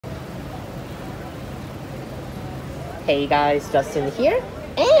Hey guys, Justin here.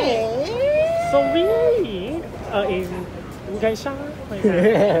 And So we are in Wu Kai Sha.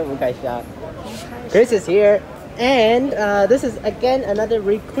 Wu Kai Sha. Chris is here, and this is again another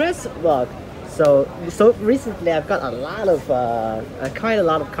request vlog. So recently I've got a lot of quite a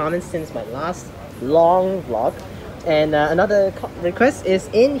lot of comments since my last long vlog, and another request is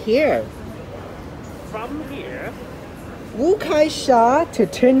in here. From here, Wu Kai Sha to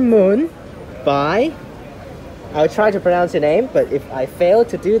Tuen Mun by, I'll try to pronounce your name, but if I fail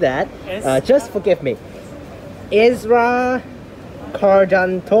to do that, just forgive me. Ezra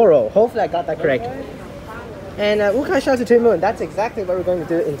Cardantoro. Hopefully I got that correct. And Wu Kai Sha to Tuen Mun, that's exactly what we're going to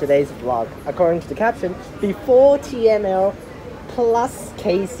do in today's vlog. According to the caption, before TML plus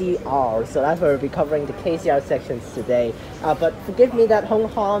KCR. So that's where we'll be covering the KCR sections today. But forgive me that Hung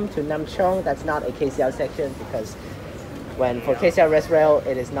Hom to Nam Chong, that's not a KCR section because for KCR Rest Rail,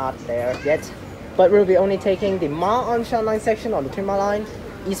 it is not there yet. But we'll be only taking the Ma Line section on the Tuen Ma Line,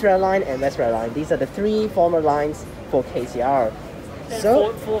 East Rail Line, and West Rail Line. These are the three former lines for KCR.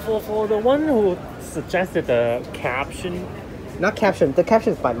 So for the one who suggested the caption, not caption, the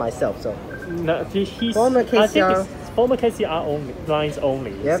caption is by myself. So no, he's former KCR, I think it's former KCR only, lines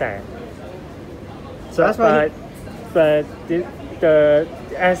only. Yep. Said. So that's why. But the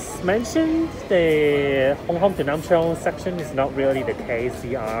as mentioned, the Hung Hom to Nam Chong section is not really the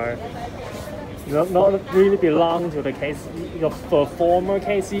KCR. Not really belong to the case, the former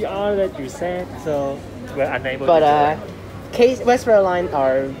KCR that you said, so we're unable to do it. West Rail Line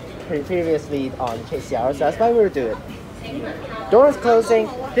are previously on KCR, so that's why we'll do it. Doors closing.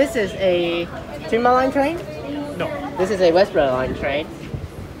 This is a Tuen Ma Line train? No. This is a West Rail Line train.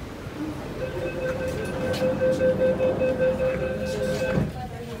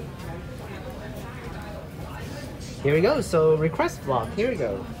 Here we go, so request vlog, here we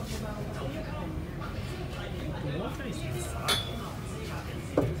go.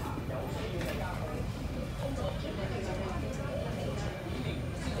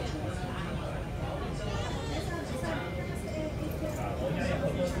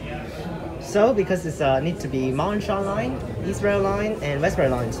 So because it's needs to be Ma Line, East Rail Line, and West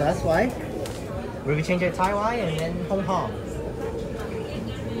Rail Line, so that's why we'll be changing Tai Wai and then Hung Hom.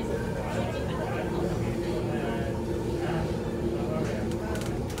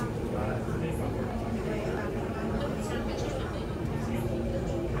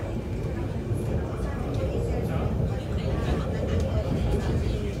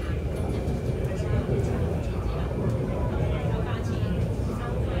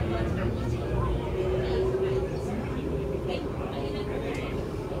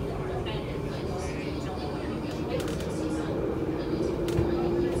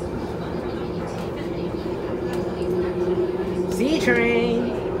 Train.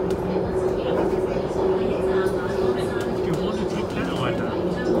 Do you want to take that or not?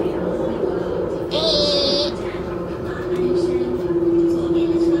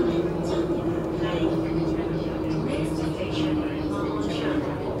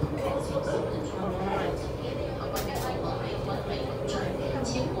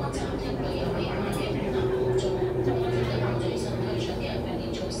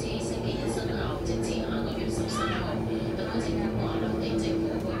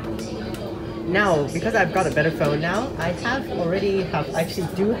 Now, because I've got a better phone now, I actually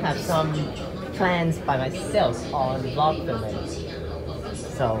do have some plans by myself on vlog filming.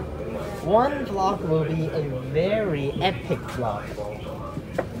 So, one vlog will be a very epic vlog.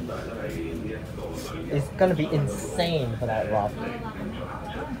 It's gonna be insane for that vlog.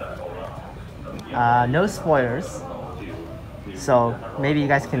 No spoilers, so maybe you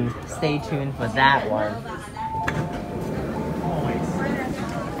guys can stay tuned for that one.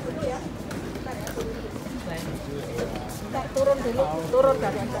 turun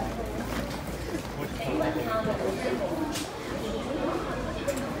dari Anda.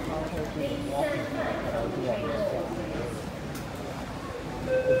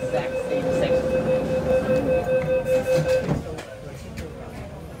 Exact same section.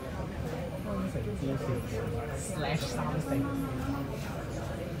 Slash something.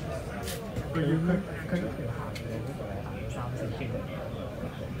 佢要佢一條行嘅嗰個係行到3、4 K 嘅嘢，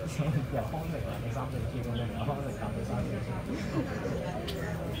由康寧行到3、4 K 咁樣，由康寧行到3、4 K。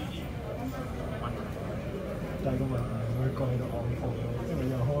但係個問題係佢過去到岸鋪咯，即係你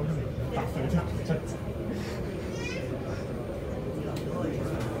由康寧搭火車出。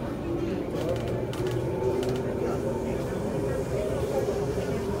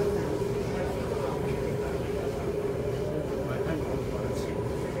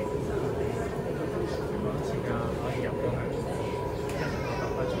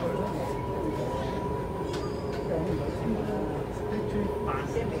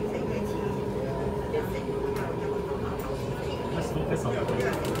focus on the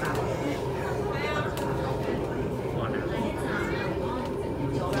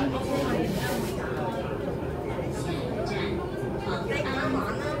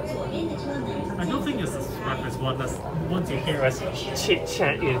I don't think it's subscribers want to hear us chit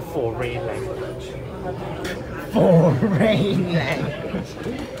chat in foreign language. Foreign language.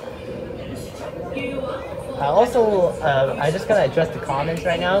 Also, I'm just gonna address the comments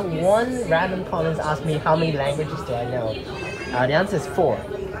right now. One random comment asked me how many languages do I know. The answer is 4.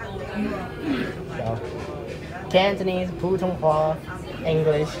 So, Cantonese, Putonghua,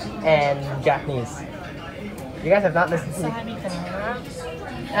 English, and Japanese. You guys have not listened to me.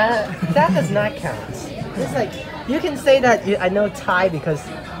 That does not count. It's like you can say that I know Thai because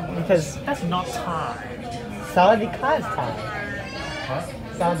that's not Thai. Sawadika is Thai. Huh?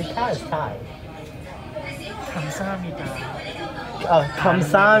 Sawadika is Thai. 감사합니다. Oh,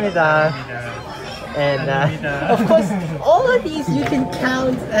 감사합니다. And of course, all of these you can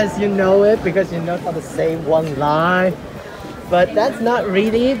count as you know it because you know how to say one line. But that's not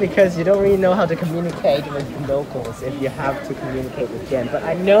really because you don't really know how to communicate with locals if you have to communicate with them. But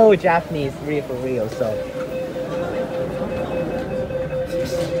I know Japanese really for real, so.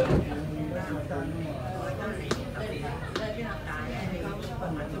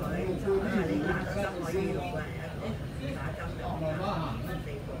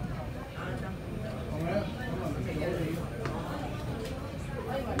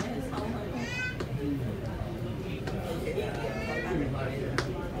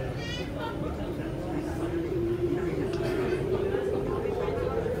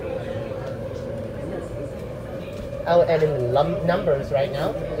 I'll add in the numbers right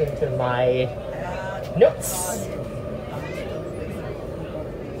now into my notes.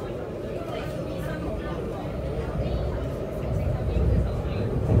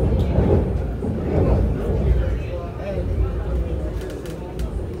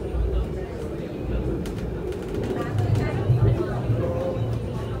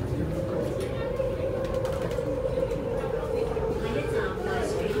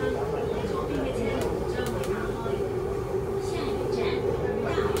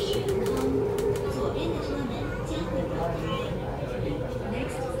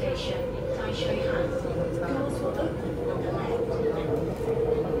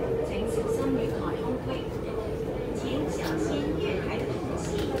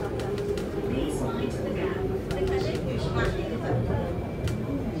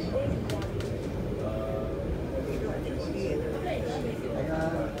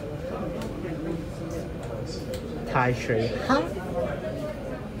 Tai Shui Hung.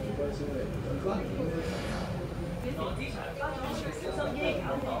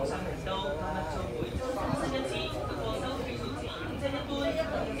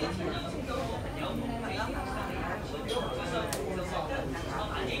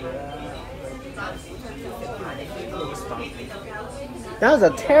 That was a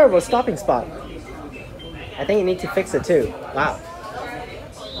terrible stopping spot. I think you need to fix it too. Wow.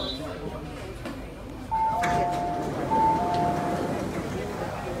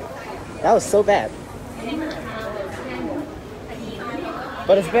 That was so bad.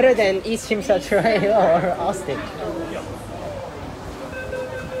 But it's better than East Chimsha or Austin.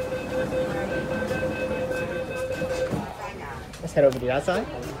 Let's head over to the outside.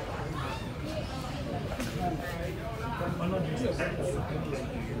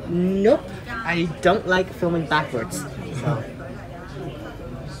 Nope, I don't like filming backwards. So.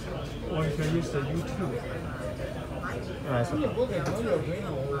 Or you can use the YouTube.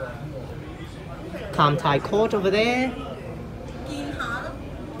 Kam Thai Court over there.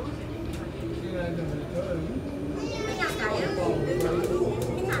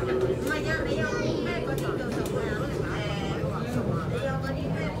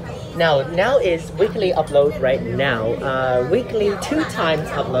 Now is weekly upload right now. Weekly 2 times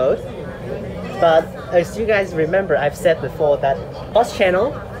upload. But as you guys remember, I've said before that bus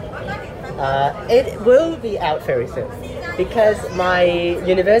channel, it will be out very soon. Because my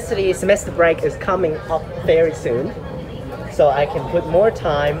university semester break is coming up very soon. So I can put more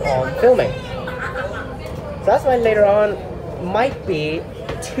time on filming. So that's why later on might be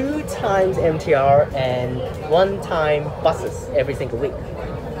 2 times MTR and 1 time buses every single week.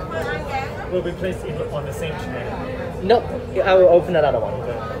 Will be placed on the same channel. Nope, I will open another one.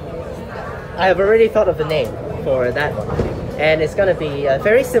 I have already thought of the name for that one. And it's gonna be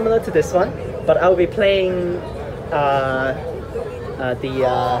very similar to this one, but I will be playing the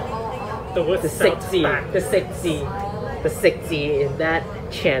 6Z in that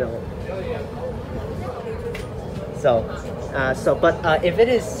channel. So,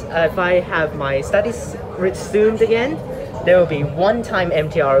 if I have my studies resumed again, there will be one-time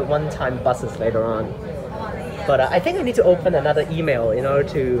MTR, one-time buses later on. But I think I need to open another email in order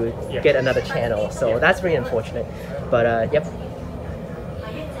to get another channel, so that's really unfortunate. But yep.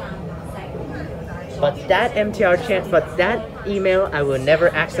 But that but that email I will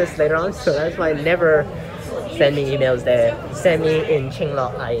never access later on, so that's why never send me emails there. Send me in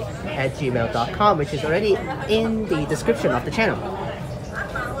chinglocai@gmail.com, which is already in the description of the channel.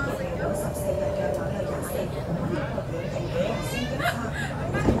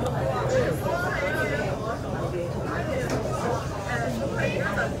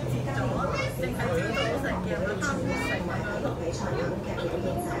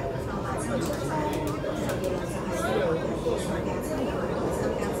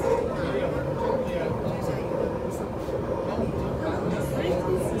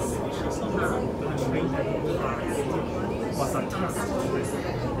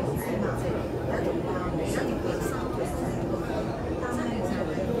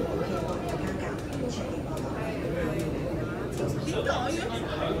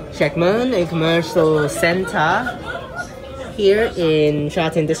 Changchun, a commercial center here in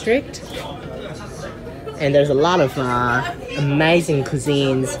Changchun district, and there's a lot of amazing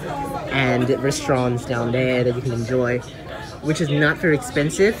cuisines and restaurants down there that you can enjoy, which is not very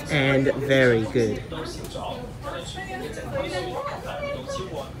expensive and very good.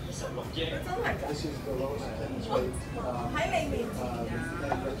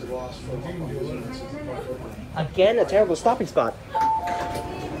 Again, a terrible stopping spot.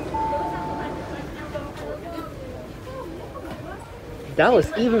 That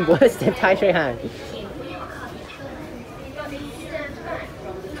was even worse than Tai Wai.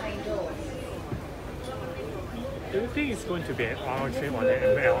 Do you think it's going to be an R train on the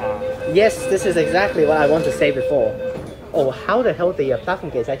MLR? Yes, this is exactly what I want to say before. Oh, how the hell the platform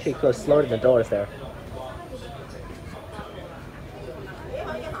gates actually close slower than the doors there.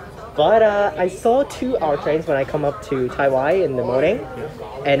 But I saw 2 R trains when I come up to Tai Wai in the morning,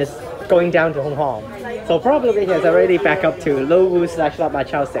 and it's going down to Hung Hom. So probably it's already back up to Lo Wu/Lat Ma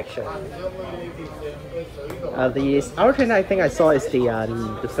Chau section. The R train I think I saw is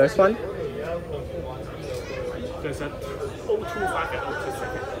the first one. There's an 025 and 027.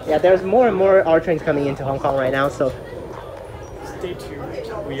 Yeah, there's more and more R trains coming into Hong Kong right now, so Stay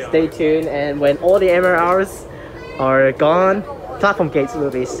tuned. Stay tuned, and when all the MRRs are gone, platform gates will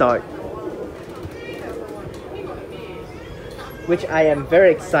be start. Which I am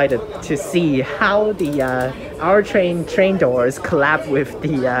very excited to see how the R train doors collab with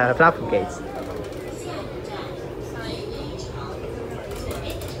the platform gates.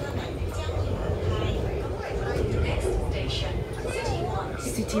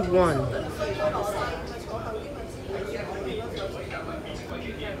 City 1.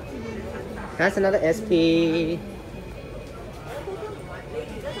 That's another SP.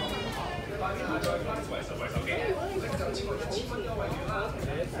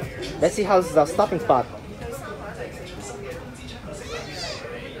 Let's see how's the stopping spot.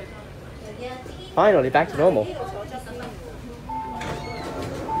 Finally, back to normal.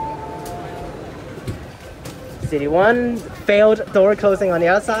 City 1, failed door closing on the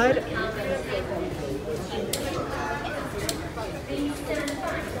outside.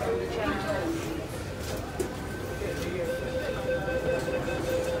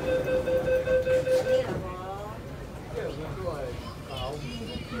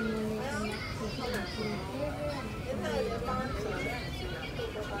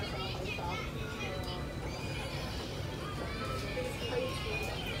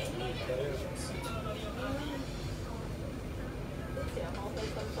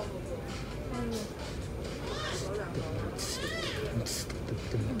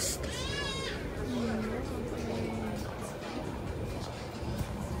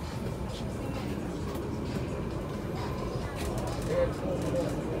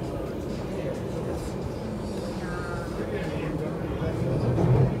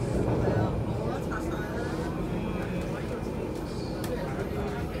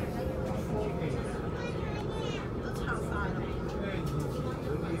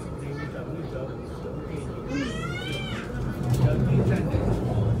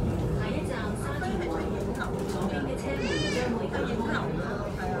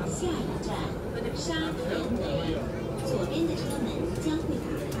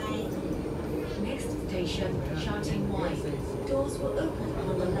 Doors will open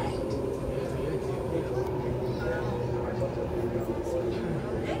on the left.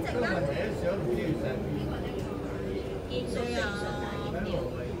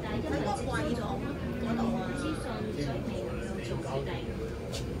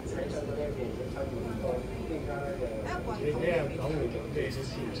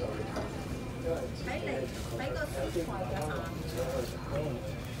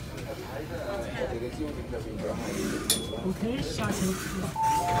 OK， 下次。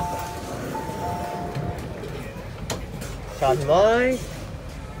Tuen Mun.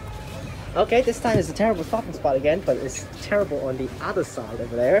 Okay, this time is a terrible stopping spot again, but it's terrible on the other side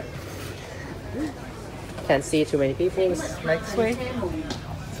over there. Can't see too many people next way.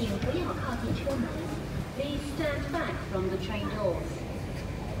 请不要靠近车门。Please stand back from the train doors.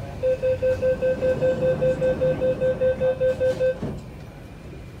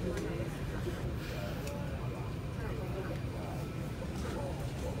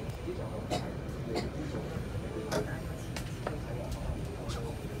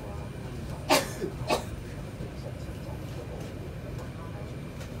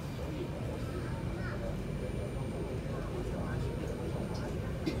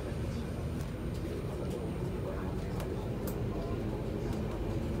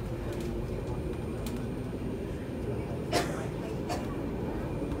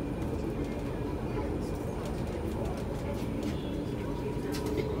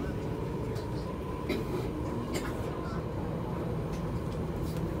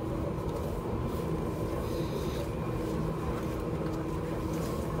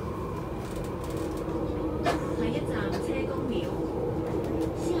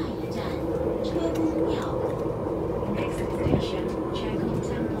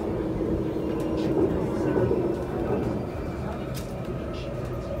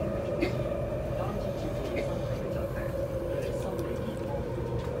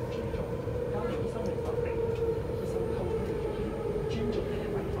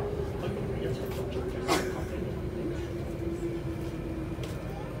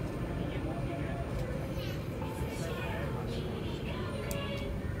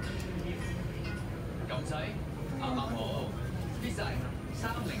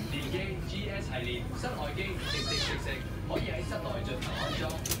 GS 系列室外機直直食食，可以喺室內進行安裝。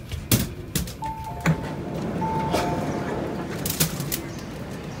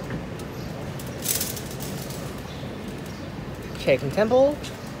Changchun Temple.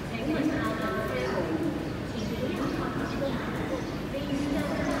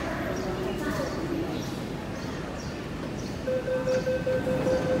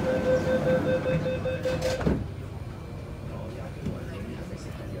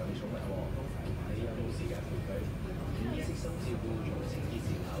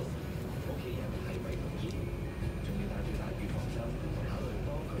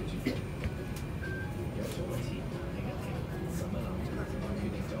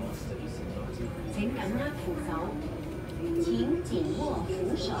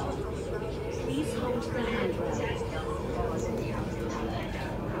 Please hold the handrail. 下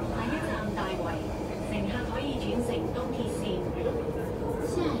一站大圍，乘客可以轉乘東鐵線。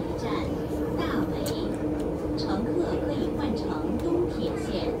下一站大圍，乘客可以換乘東鐵線。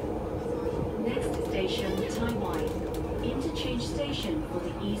Next station Tai Wai, interchange station for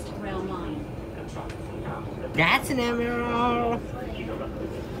the East Rail Line. That's an MRR.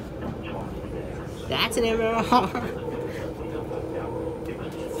 That's an MRR.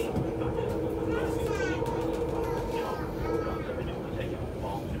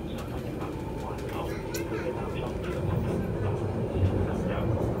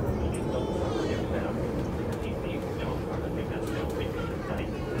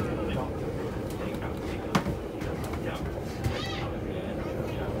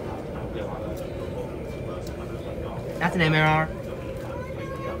 That's an MRR.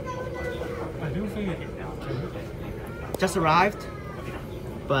 I do think it Just arrived,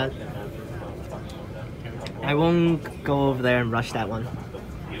 but I won't go over there and rush that one.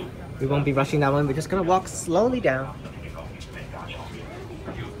 We won't be rushing that one. We're just gonna walk slowly down.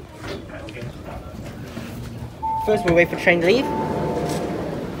 First, we wait for train to leave.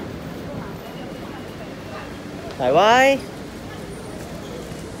 Tai Wai.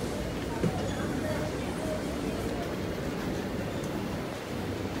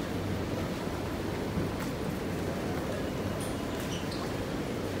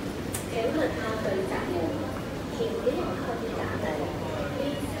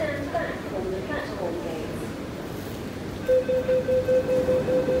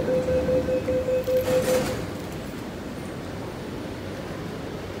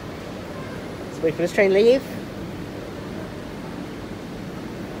 Let's wait for this train to leave.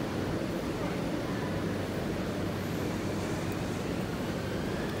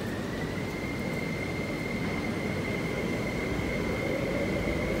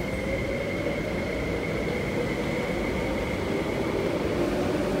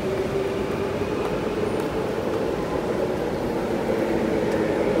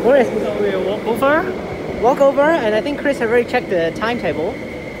 Chris, So we'll walk over. walk over, and I think Chris have already checked the timetable.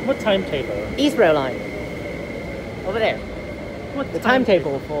 What timetable? Israel line. Over there. What The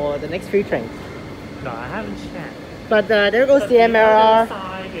timetable for the next few trains. No, I haven't checked. But there goes But the other MRR.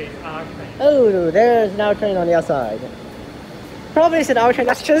 side is our train. Oh, there's an hour train on the outside. Probably it's an hour train.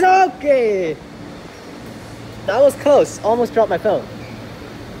 That's just okay. That was close. Almost dropped my phone.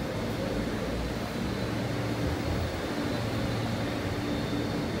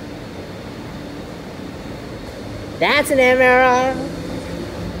 That's an MRR.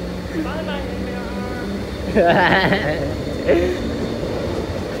 Bye bye, MRR.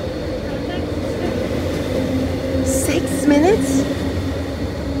 6 minutes?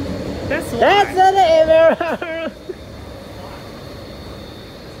 That's why. That's an MRR.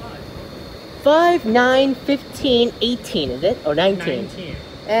 5, 9, 15, 18, is it? Or 19? 19.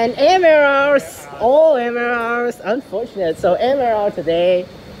 And MRRs, all MRRs, unfortunate. So MRR today.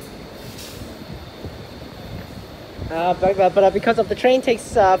 But because of the train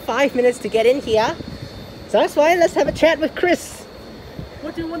takes 5 minutes to get in here. So that's why let's have a chat with Chris.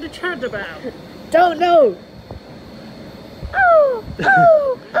 What do you want to chat about? Don't know. Oh,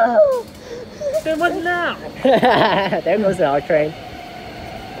 oh, oh. Then what now? There goes our train.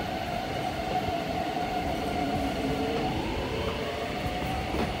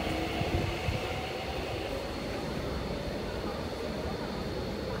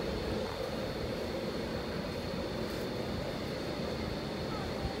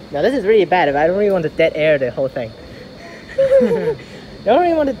 Now this is really bad. I don't really want to dead air the whole thing. I don't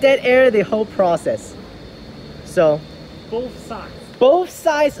really want to dead air the whole process. So Both sides. both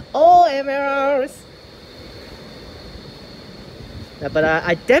sides, all MRRs. But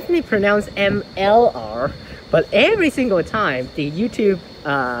I definitely pronounce MLR. But every single time the YouTube,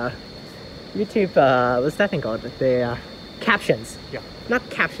 what's that thing called? The captions. Yeah. Not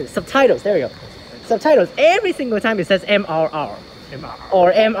captions, subtitles. There we go. Subtitles. Every single time it says MRR. MRR.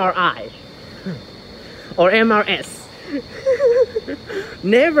 Or MRI or MRS.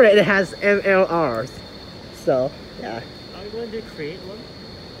 Never it has MLRs. So yeah. Are you going to create one?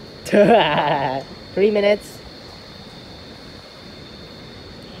 3 minutes.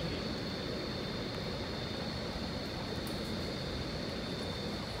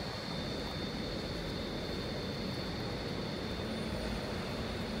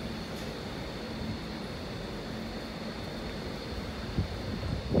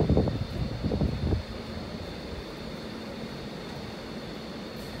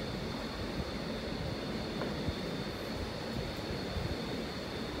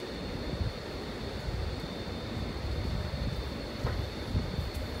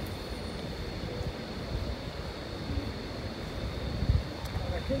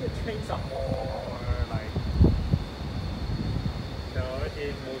 I think the trains are more like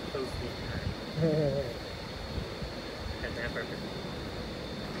in more closely than ever before.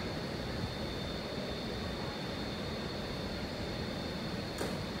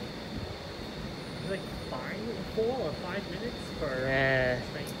 Like 4 or 5 minutes per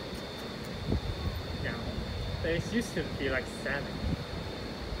train. Now, there used to be like 7.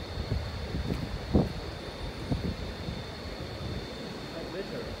 Like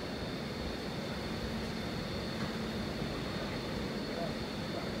literally.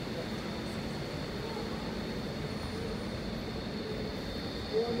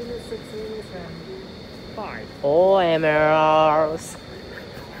 Five. All MRRs.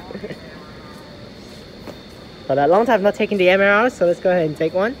 But a long time not taking the MRRs, so let's go ahead and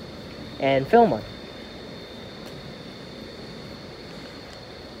take one and film one.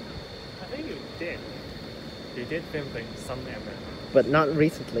 I think you did. You did film some ever. But not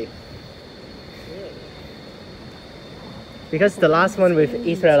recently. Really? Because the last one with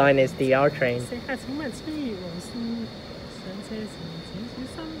Israel Line is the R train.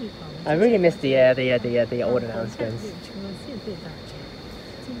 I really miss the old announcements.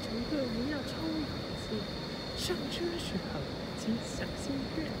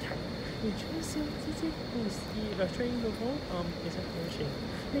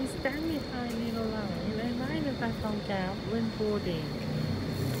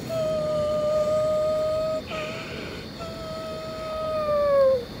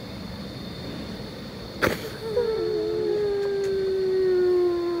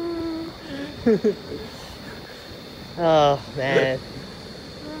 Oh man.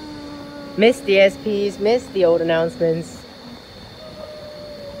 Miss the SPs, miss the old announcements.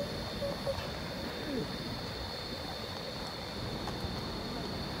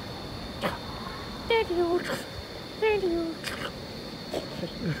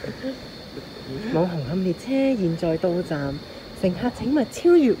 Hung Hom 列車現在到站乘客請勿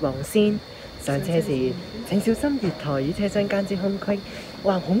超越黃線。上車時請小心月台與車廂間之空隙。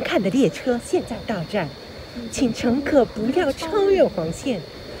網紅看的列車現在到站，請乘客不要超越黃線。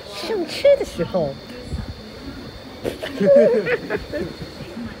上車的時候。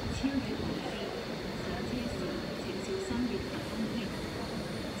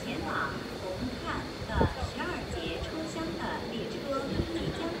前往红磡的12节车厢的列车即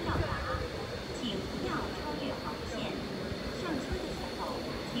将到达，请不要超越黄线。上车的时候，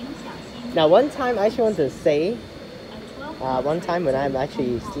请小心。Now, one time I actually want to say, one time when I'm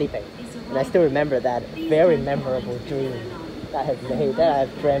actually sleeping, and I still remember that very memorable dream that I have made, that I have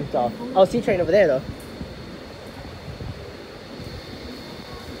dreamt of. Oh, sea train over there though.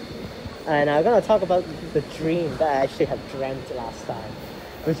 And I'm gonna talk about the dream that I actually have dreamt last time,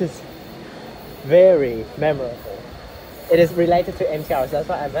 which is very memorable. It is related to MTR, so that's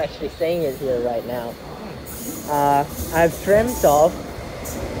why I'm actually saying it here right now. I've dreamt of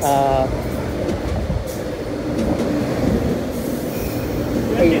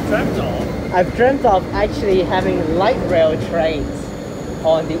I've dreamt of actually having light rail trains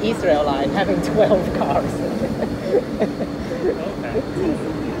on the Israel line, having 12 cars.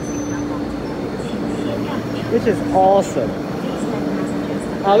 Which is awesome.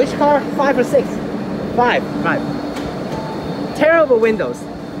 Which car? 5 or 6? 5. Terrible windows.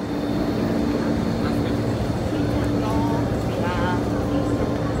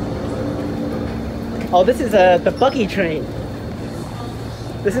 Oh, this is the buggy train.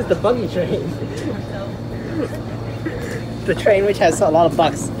 This is the buggy train. The train which has a lot of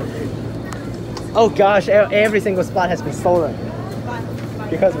bugs. Oh gosh, every single spot has been stolen.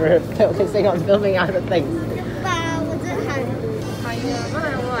 Because we're focusing on filming other things.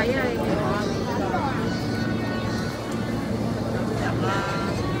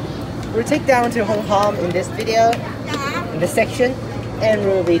 We'll take down to Hung Hom in this video, in this section, and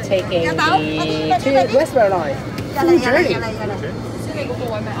we'll be taking the westbound line. Full journey.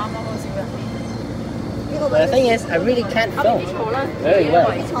 But the thing is, I really can't film very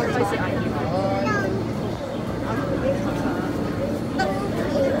well.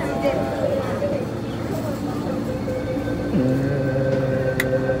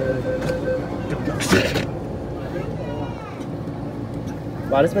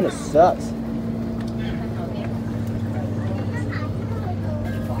 Wow, this window sucks.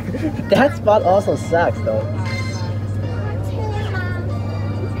 That spot also sucks though.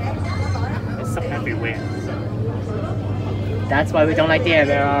 It's everywhere. So. That's why we don't like the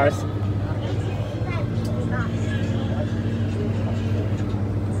MRRs.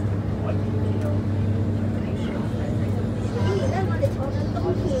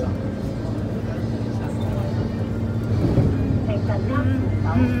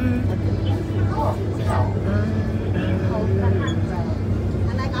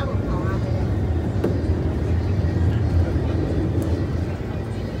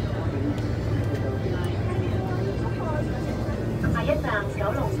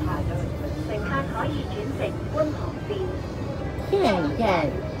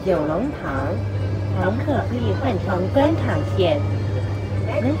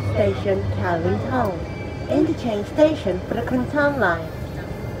 Next station, Cammell Interchange Station for the Changchun Line.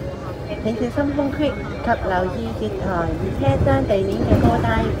 請小心空隙及留意月台與車廂地面嘅高低。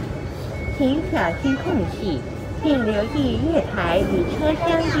請小心空隙，並留意月台與車廂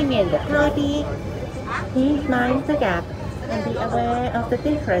地面的高低。Please mind the gap and be aware of the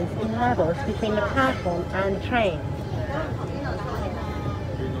difference in levels between the platform and the train.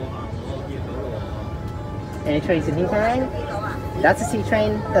 Any trains in Hung? That's the sea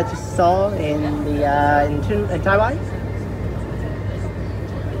train that you saw in the in Tai Wai.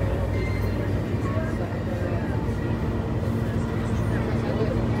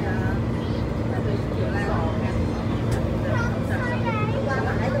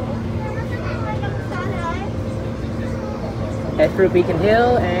 Head through Beacon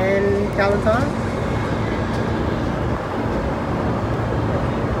Hill and Kowloon.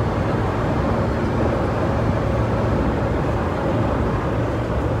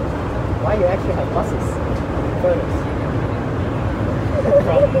 Why you actually have buses? Furnace.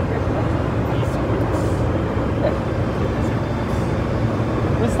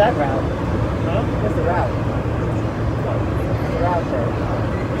 What's that route? Huh? What's the route? The route there.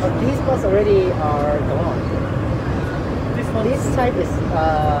 Oh, these buses already are gone. This type is,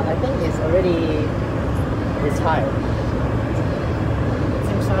 I think, is already retired. 尖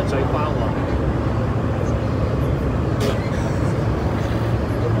沙咀花環。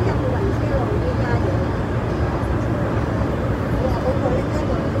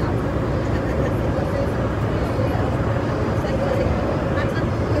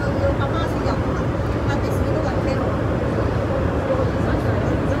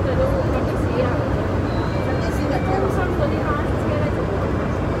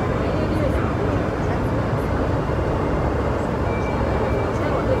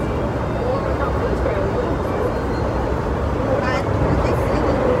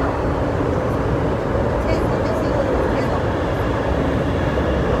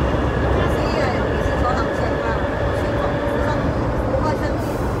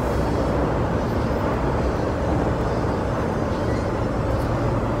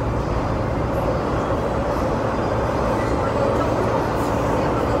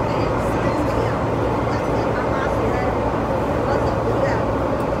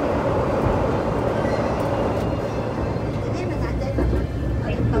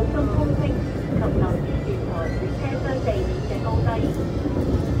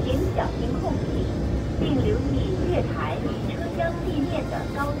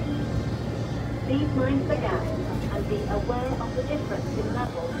Please mind the gap and be aware of the difference in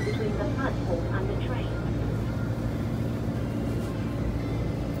levels between the platform and the train.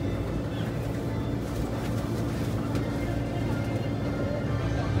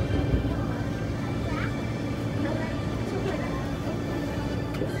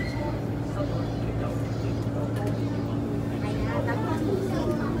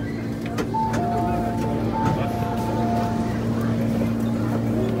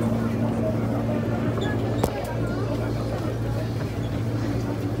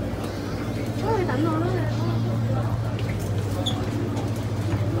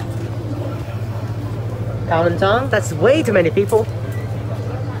 Kowloon, that's way too many people.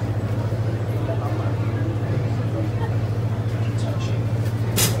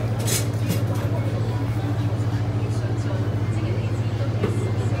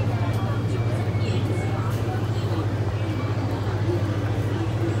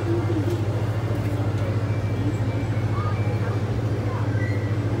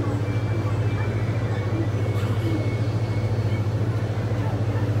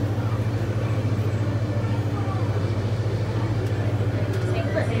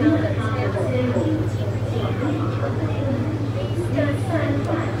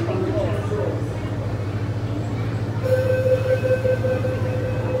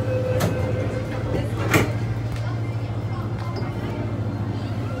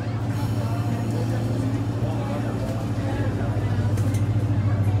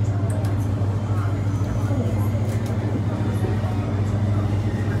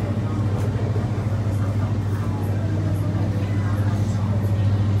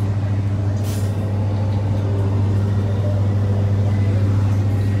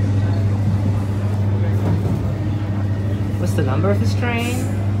 What's the number of this train?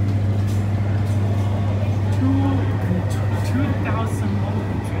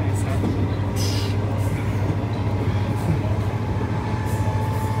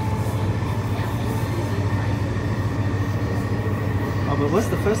 Oh, but what's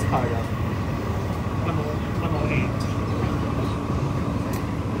the first car though? 108.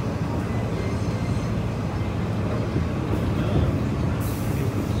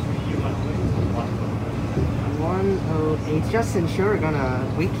 Just ensure we're gonna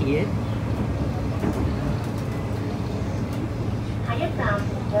wiki it. 下一站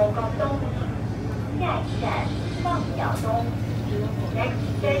旺角東，下一站方耀東。Next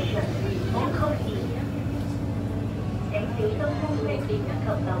station, Hong Kong East. 請小心風力及留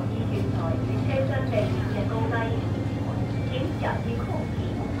意月台與車廂地面嘅高低。請小心空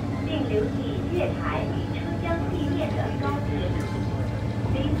氣，並留意月台與車廂地面的高低。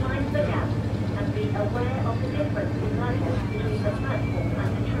Please mind the gap and be aware of the difference in levels between the platform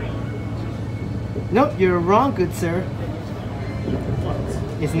and the train. Nope, you're wrong, good sir.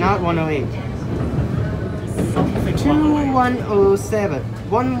 It's not 108. 2107.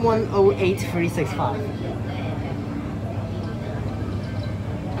 1108365.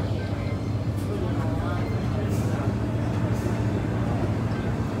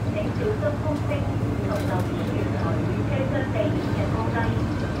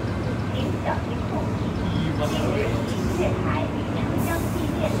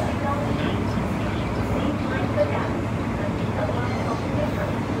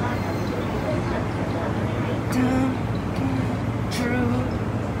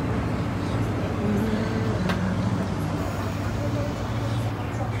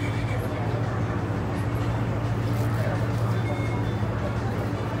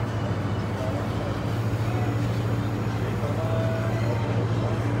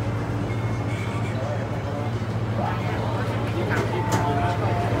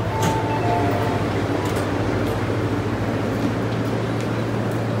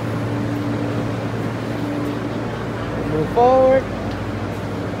 Move forward.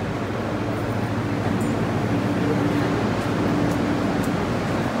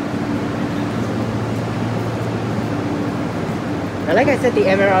 And like I said, the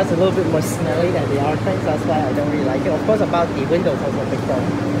MRR is a little bit more smelly than the R trains, that's why I don't really like it. Of course, about the windows also a big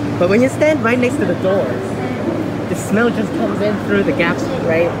problem. But when you stand right next to the doors, the smell just comes in through the gaps,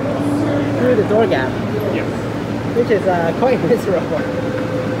 right? Through the door gap. Yes. Which is quite miserable.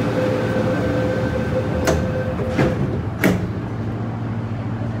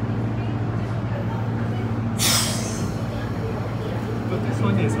 But this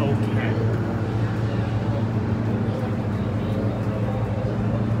one is okay.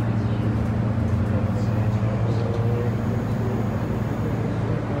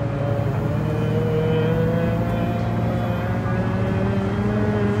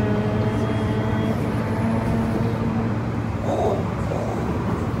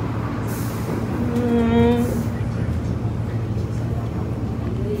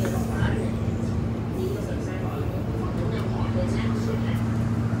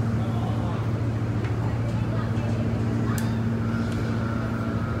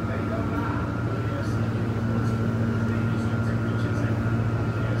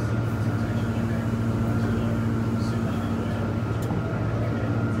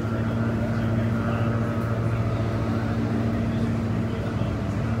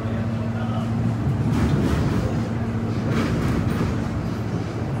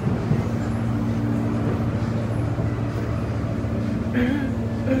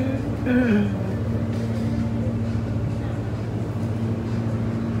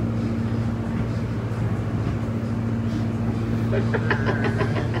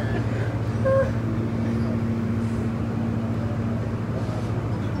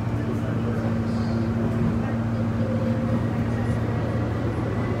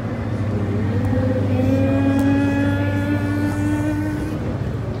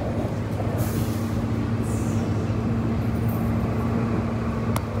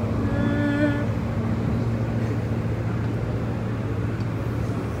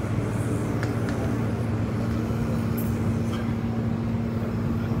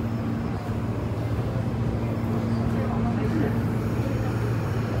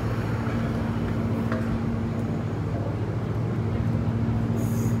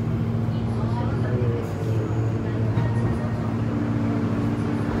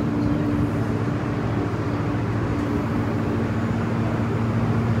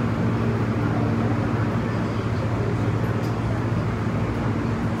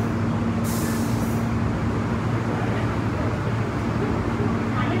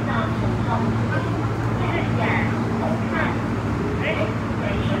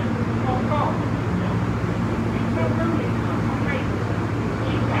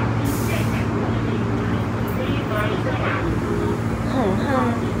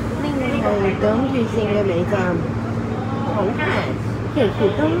 东莒线的美站，红海这是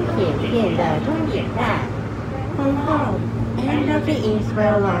东铁线的终点站。Hung Hom and the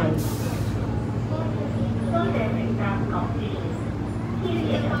Israel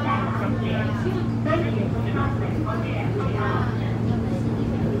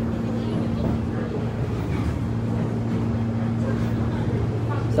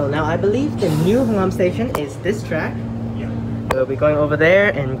now I believe the new Hung Hom station is this track. Yeah. We'll be going over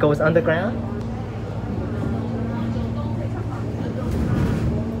there and goes underground.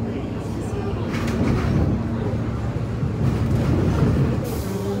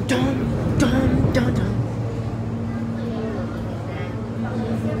 Dun, dun, dun, dun.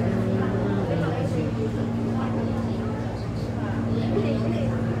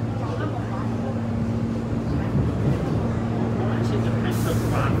 Actually, the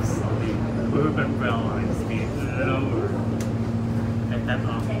pentagrams on the urban rail lines be lower than that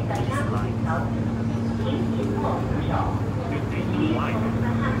on these lines. Why?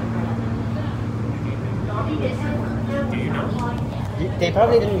 Do you know? They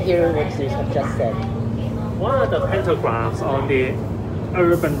probably didn't hear what you have just said. One of the pentagrams on the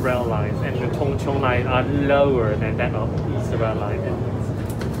urban rail lines and the Changchun line are lower than that of Israel line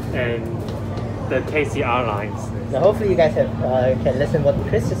and the KCR lines. Now hopefully you guys have can listen what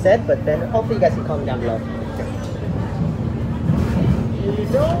Chris just said, but then hopefully you guys can comment down below. You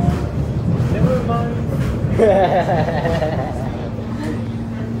don't? Never mind.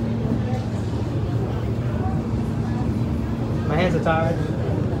 My hands are tired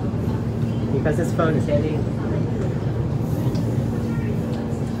because this phone is heavy.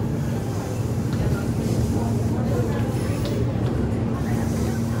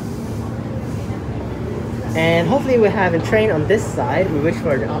 And hopefully we have a train on this side. We wish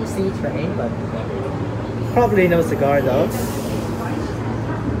for an up-sea train, but probably no cigar though.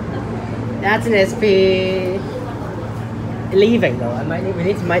 That's an SP. Leaving though. We might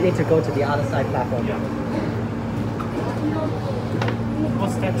need to go to the other side platform. Yeah.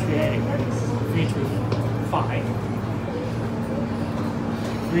 What's that train? 3 to 5.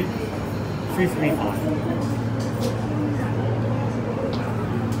 335.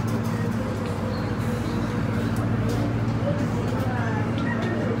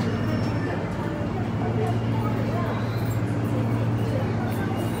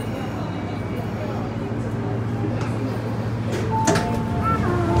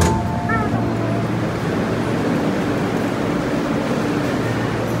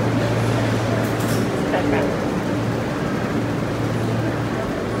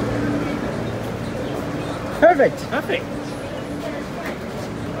 Perfect. Perfect.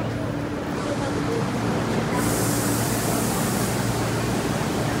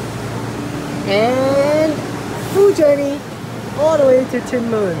 And full journey all the way to Tuen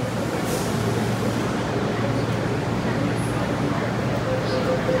Mun.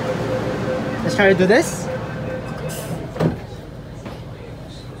 Let's try to do this.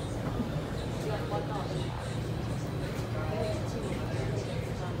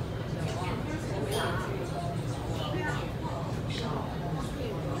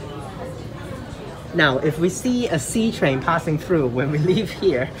 Now, if we see a sea train passing through when we leave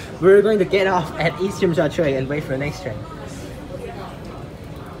here, we're going to get off at East Tsui and wait for the next train.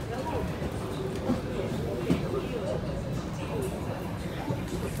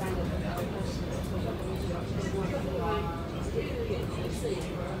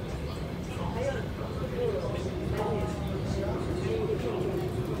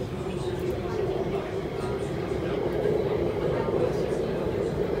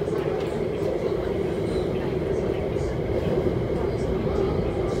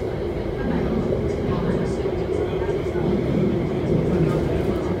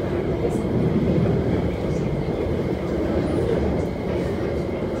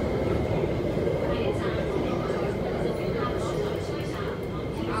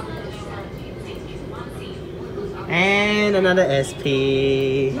 another SP.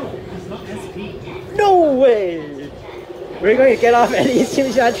 No, it's not SP. No way! We're going to get off at East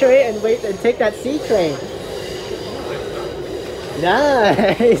Tsim Sha train and wait and take that C train.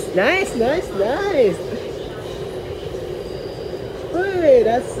 Nice, nice, nice, nice. Wait,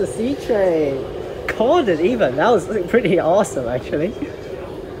 that's the C train. Called it even. That was pretty awesome actually.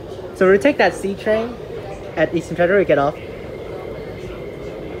 So we'll take that C train at East Tsim Sha train, we get off.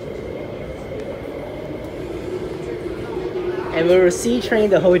 And we will C train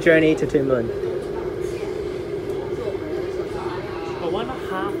the whole journey to Tuen Mun. But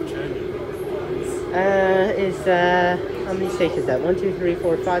 1.5 journey. How many stations is that? 1, 2, 3,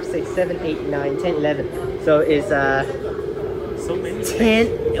 4, 5, 6, 7, 8, 9, 10, 11. So it's So many.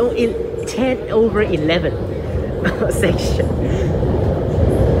 10 over 11 section.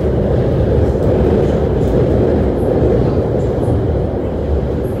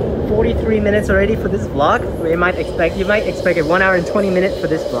 Minutes already for this vlog. You might expect a 1 hour and 20 minutes for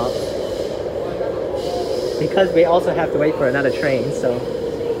this vlog because we also have to wait for another train. So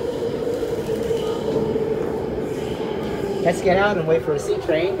let's get out and wait for a C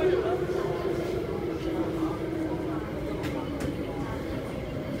train.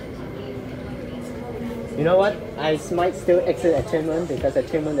 You know what? I might still exit at Tuen Mun because at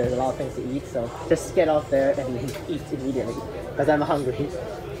Tuen Mun there's a lot of things to eat. So just get off there and eat immediately because I'm hungry.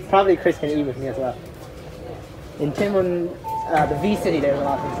 Probably Chris can eat with me as well. In Tuen Mun, the V City, there's a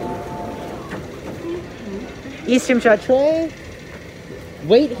lot of things to eat. East Tsim Sha train.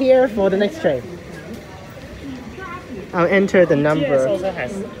 Wait here for the next train. I'll enter the number. P.P.S also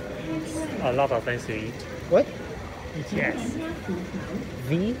has a lot of things to eat. What? ETS.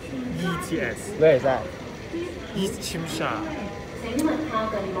 V? ETS. Where is that? East Tsim Sha.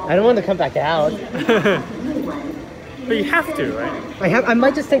 I don't want to come back out. But you have to, right? I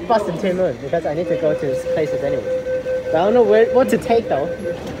might just take bus in Tuen Mun because I need to go to places anyway. But I don't know what to take though.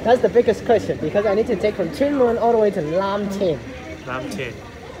 That's the biggest question because I need to take from Tuen Mun all the way to Lam Tin. Lam Tin.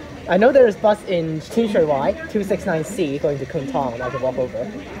 I know there is bus in Tai Wai 269C going to Kun Tong and I can walk over.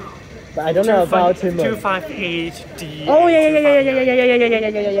 But I don't know about Tuen Mun. 258D. Oh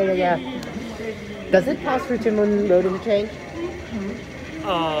yeah. Does it pass through Tuen Mun road interchange?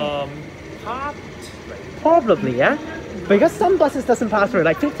 Probably, yeah. Because some buses doesn't pass through.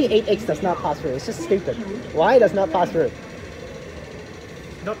 Like 58X does not pass through. It's just stupid. Why does not pass through?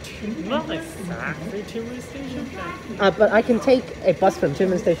 Not exactly Tuen Mun station. But I can take a bus from Tuen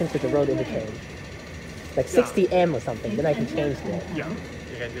Mun station to the road interchange. Like 60M or something. Then I can change there. Yeah, you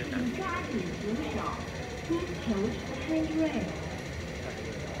can do that.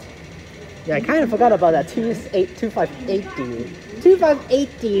 Yeah, I kind of forgot about that 258D.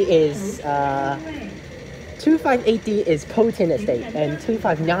 258D is 258D is Po Tin Estate, and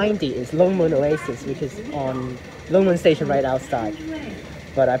 259D is Long Mun Oasis, which is on Long Mun Station right outside.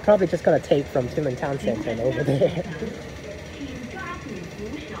 But I'm probably just gonna take from Tuen Mun Town Center and over there.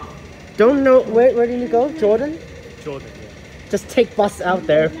 Don't know where did you go, Jordan? Jordan, yeah. Just take bus out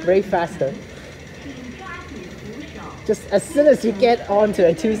there, way faster. Just as soon as you get onto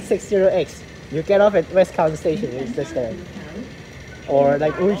a 260X, you get off at West County Station, it's just there. Or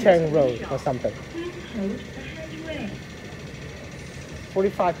like Wu Chang Road or something.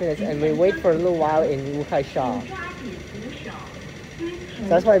 45 minutes and we wait for a little while in Wu Kai Sha. So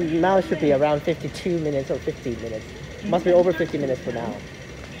that's why now it should be around 52 minutes or 50 minutes. Must be over 50 minutes for now.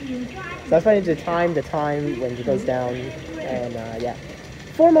 So that's why I need to time the time when it goes down. And yeah.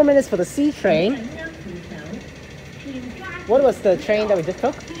 4 more minutes for the C train. What was the train that we just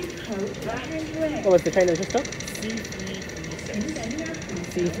took? What was the train that we just took?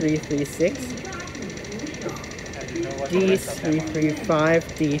 C336. D335,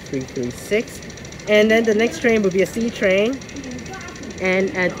 D336. And then the next train will be a C train.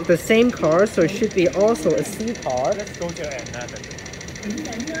 And at the same car, so it should be also a C car. Let's go to another.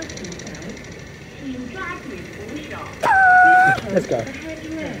 Let's go.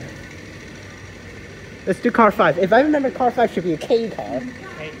 Let's do car 5. If I remember, car 5 should be a K car.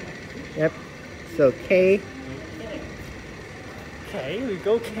 K. Yep. So K. Okay, we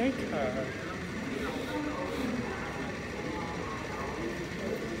go K car.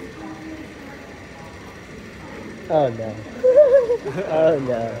 Oh no. Oh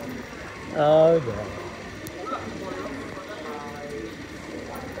no. Oh no.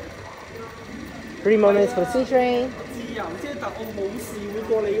 3 more minutes for the C train.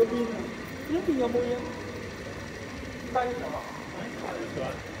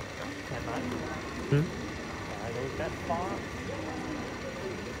 That far?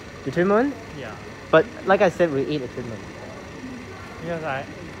 To Tuen Mun? Yeah. But like I said, we eat at Tuen Mun. Because I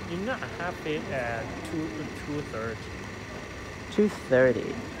have it at 2:30.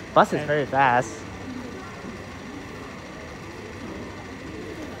 2:30. Bus is very fast.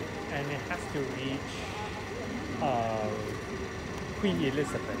 And it has to reach Queen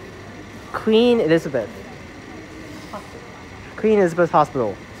Elizabeth. Queen Elizabeth. Queen Elizabeth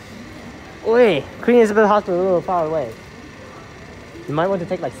Hospital. Wait, Queen Elizabeth Hospital is a little far away. You might want to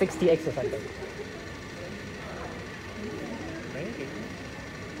take like 60X or something. Maybe.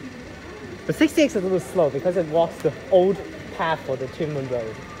 But 60X is a little slow because it walks the old path for the Tuen Mun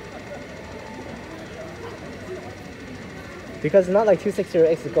Road. Because not like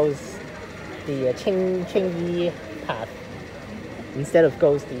 260X, it goes the Qingyi path. Instead of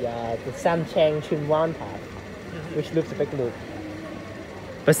goes the Samchang Chunwan path, which loops a big loop.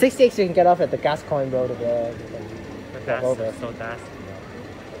 But 60X you can get off at the Gascoigne Road over there. But that's over. so that's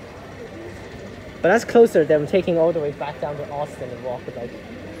But that's closer than taking all the way back down to Austin and walk for like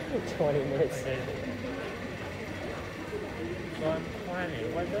 20 minutes. okay. So I'm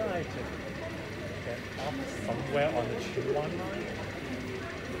planning whether I should get off somewhere on the Chunwan line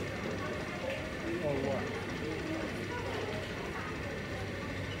or what.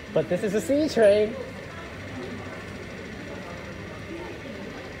 But this is a C train.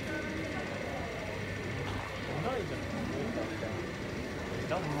 I'm not even moved up there. It's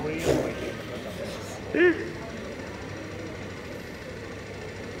not really waiting for them.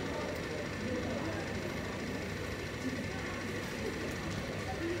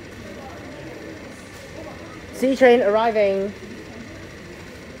 C train arriving.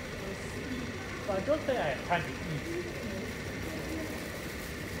 But I don't think I have time to eat.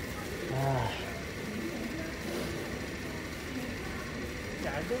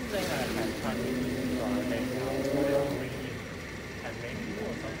 Yeah, I don't think I have time to eat. So I think I'll bring in and maybe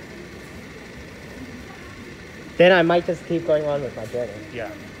or something. Then I might just keep going on with my journey.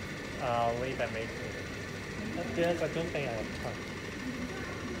 Yeah. Leave and make it. But yes, I don't think I have time.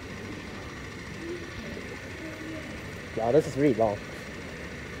 Wow, this is really long.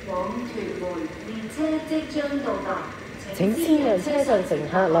 往屯門列車即將到達，请先讓車上乘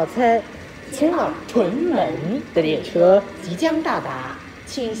客落車，前往屯門的列車即將到達，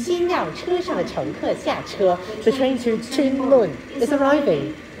請先讓車上的乘客下車。The train to Tuen Mun is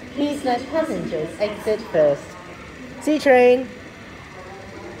arriving. Please let passengers exit first. C train.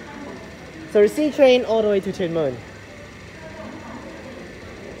 So the C train all the way to Tuen Mun.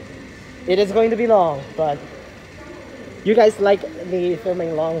 It is going to be long, but you guys like me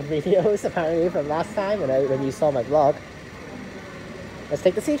filming long videos apparently from last time when you saw my vlog. Let's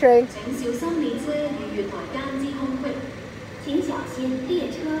take the C train. 請小心列車與月台間之空隙，請小心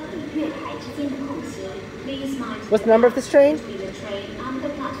列車與月台之間的空隙。Please mind What's the number of this train? between the train and the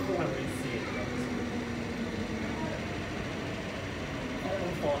platform.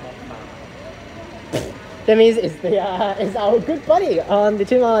 That means it's our good buddy on the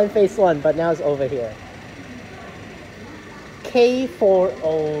Tuen Ma Line Phase 1, but now it's over here.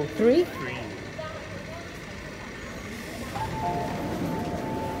 K403.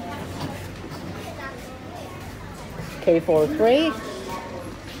 K403.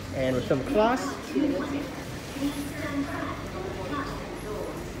 And we're from class.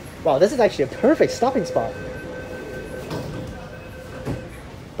 Wow, this is actually a perfect stopping spot.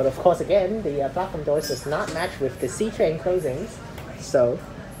 But of course, again, the platform doors does not match with the C train closings, so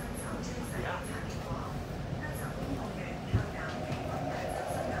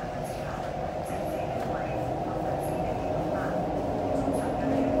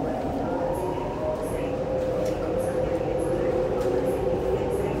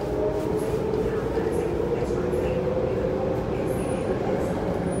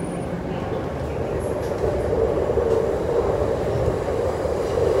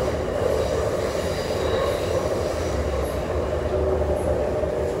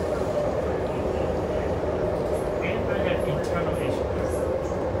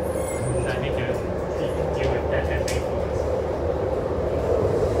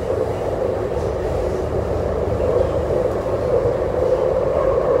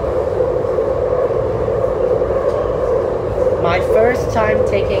my first time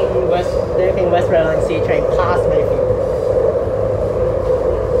taking West Red Line C train past Mayfield.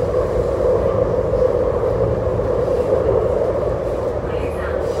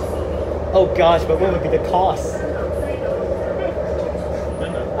 Oh gosh, but what would be the cost?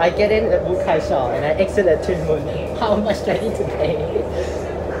 I get in at Wu Kai Sha and I exit at Tuen Mun. How much do I need to pay?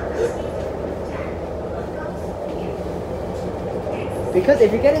 Because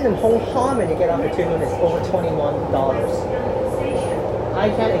if you get in Hung Hom and you get off at Tuen Mun, it's over $21. I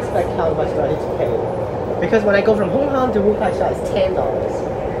can't expect how much do I need to pay. Because when I go from Hung Hom to Wu Kai Sha, it's $10.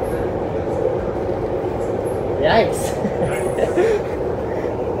 Yikes.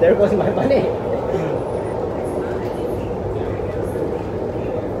 There goes my money.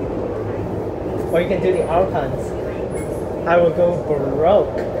 Or you can do the archons. I will go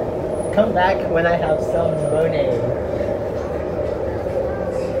broke. Come back when I have some money.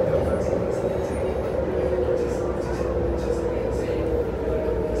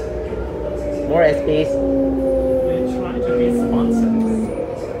 More SPs. We're trying to get sponsors.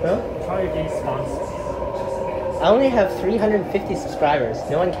 Huh? Try to get sponsors. I only have 350 subscribers.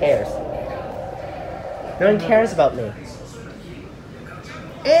 No one cares. No one cares about me.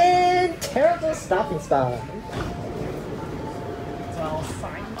 And terrible stopping spot. So I'll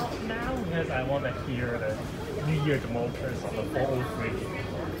sign up now because I want to hear the weird motors on the 403.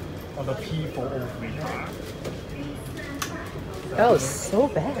 On the P403. That was so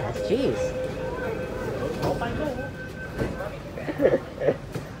bad. Jeez. Off I go.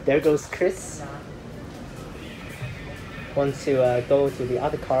 There goes Chris. Wants to go to the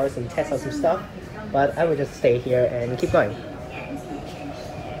other cars and test out some stuff, but I will just stay here and keep going.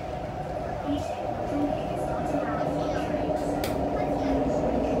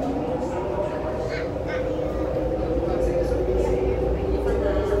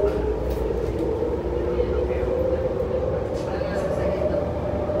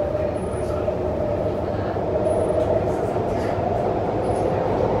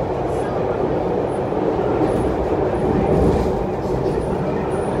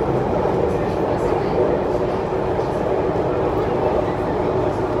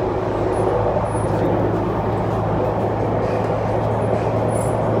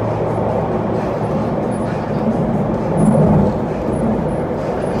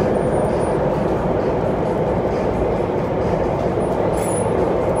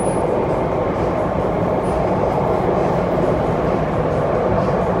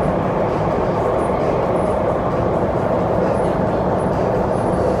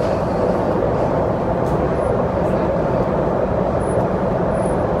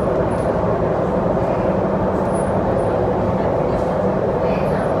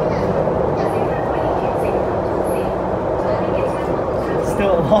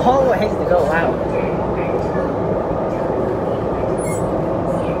 Long ways to go, wow.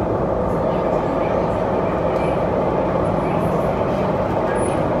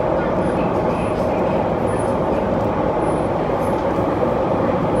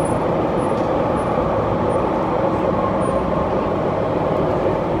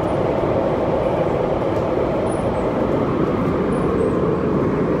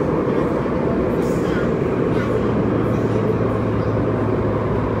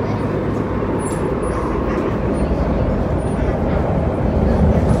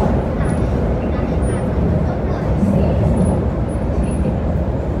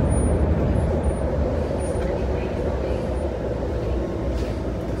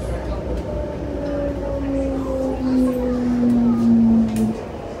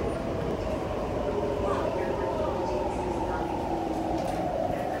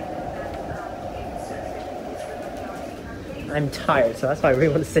 I'm tired, so that's why I really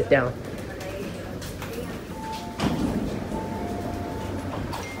want to sit down.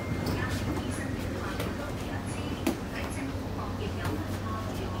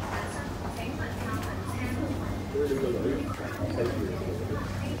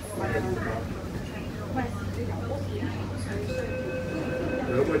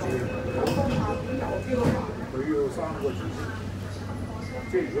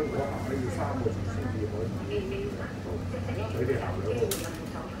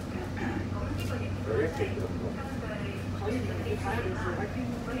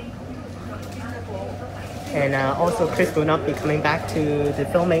 And also Chris will not be coming back to the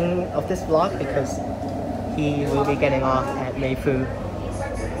filming of this vlog because he will be getting off at Meifu.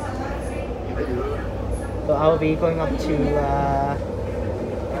 So I will be going up to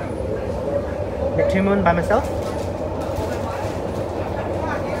Tuen Mun by myself.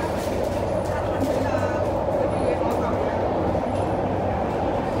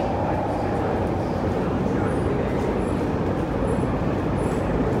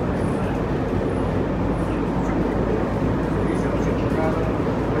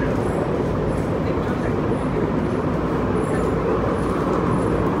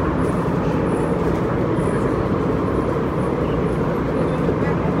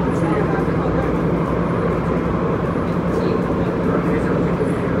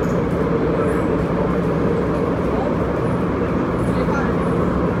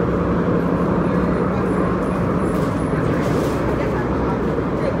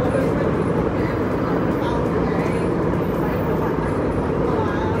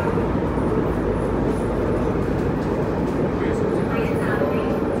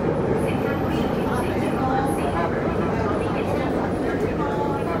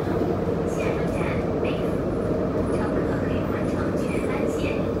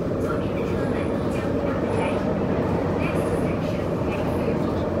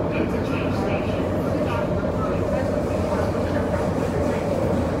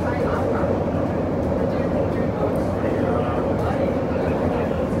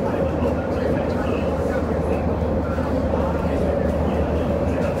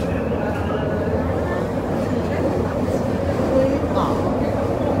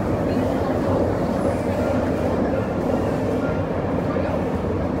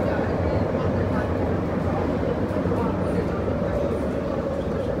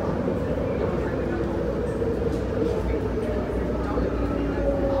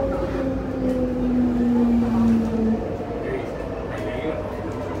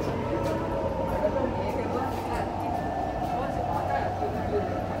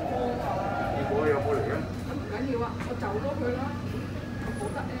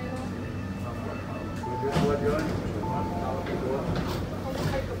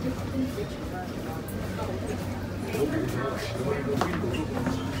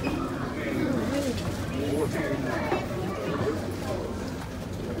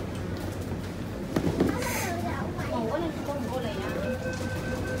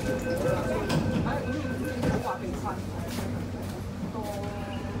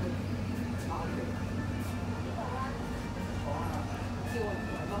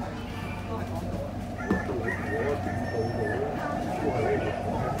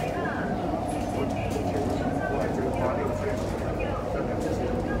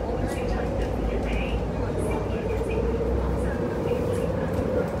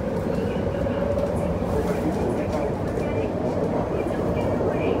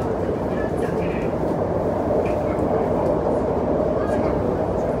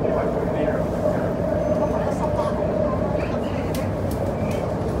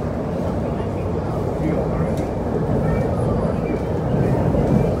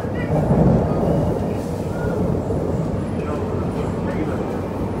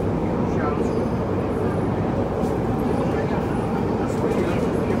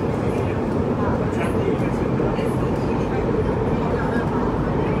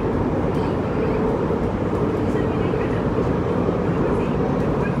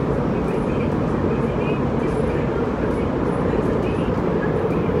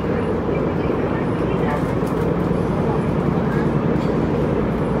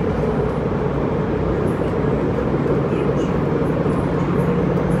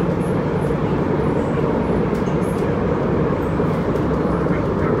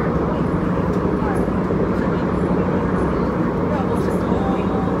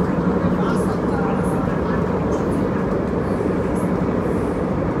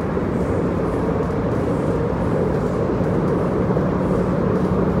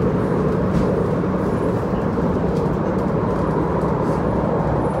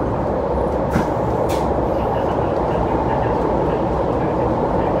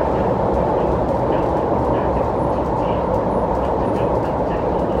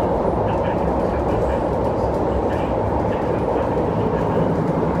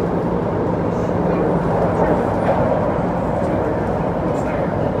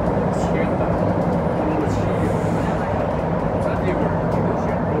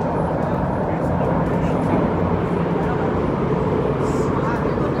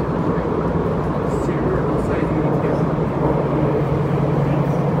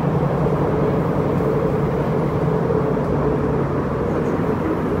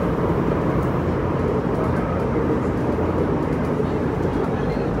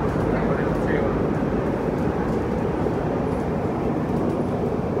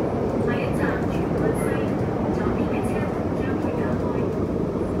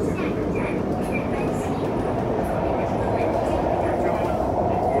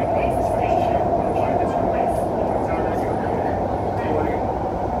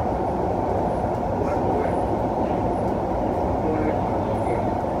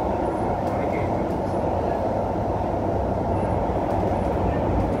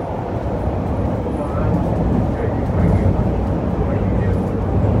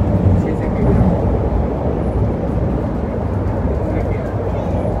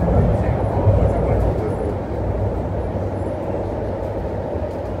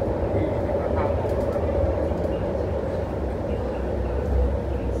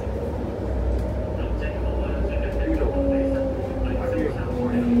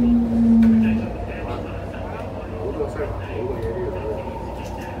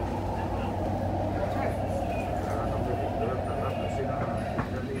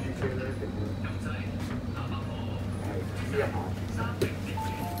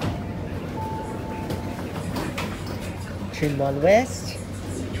 Tuen Mun West.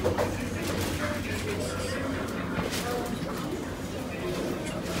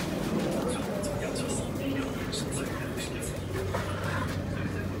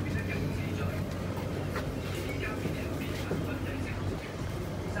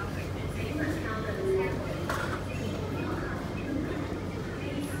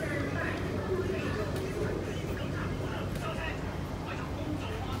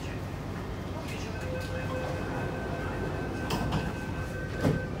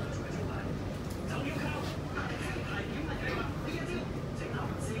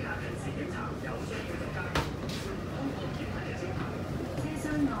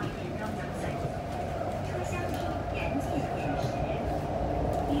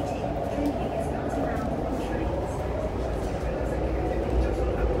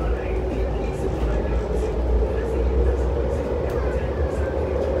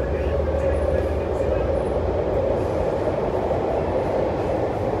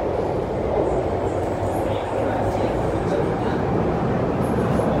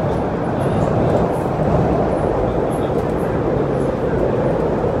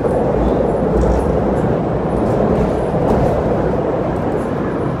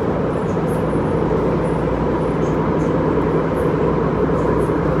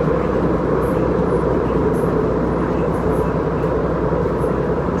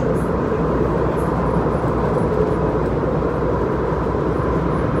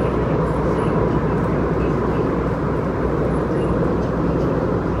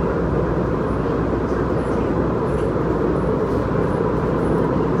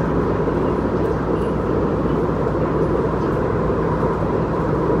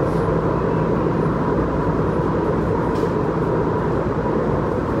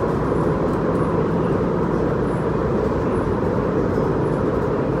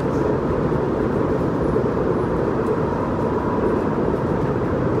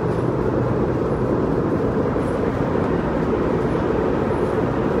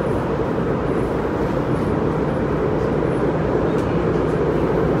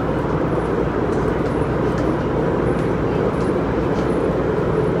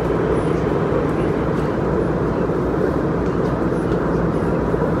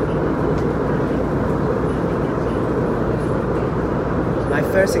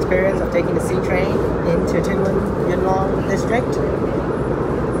 First experience of taking the C train into Tuen Mun Yuen district.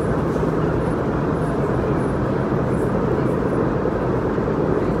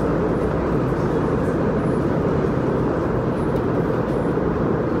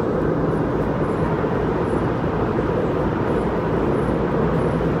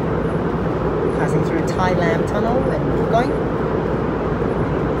 Passing through Tai Lam Tunnel and keep going.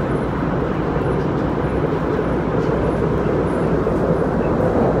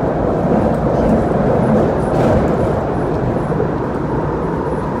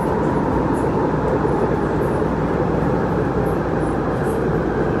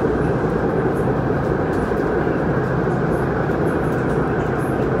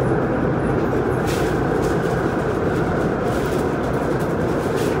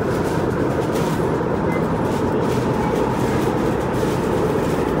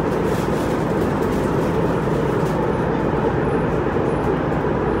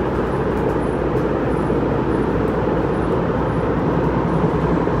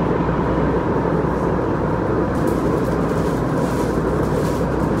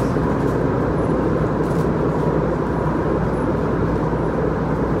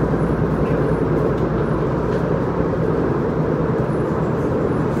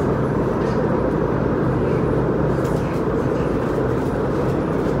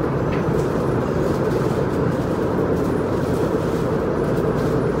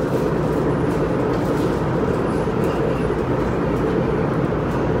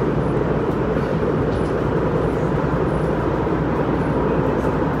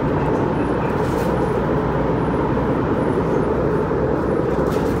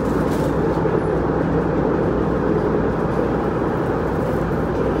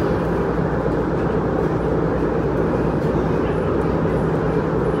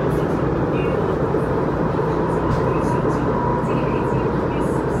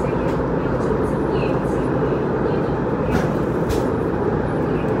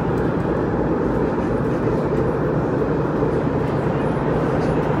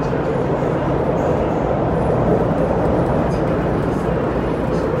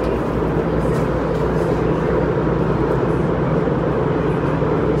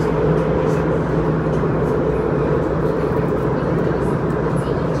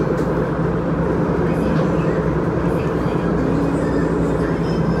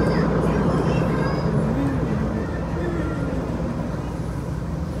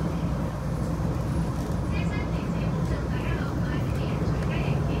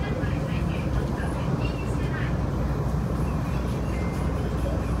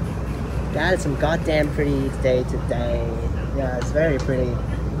 God, it's some goddamn pretty day today. Yeah, it's very pretty.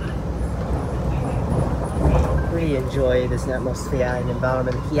 Really enjoy this atmosphere and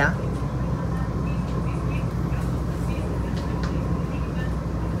environment here.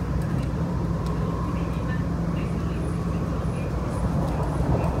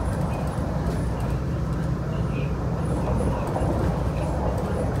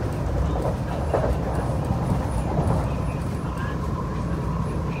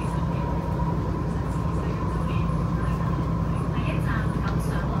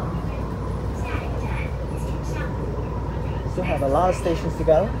 Still have a lot of stations to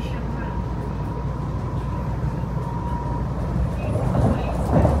go.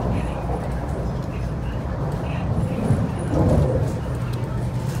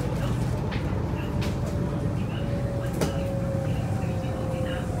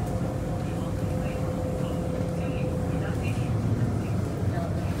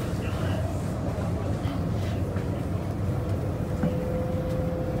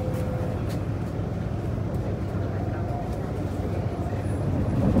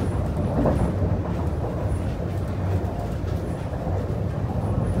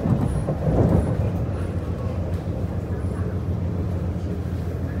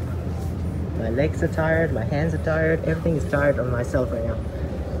 My legs are tired, my hands are tired, everything is tired on myself right now.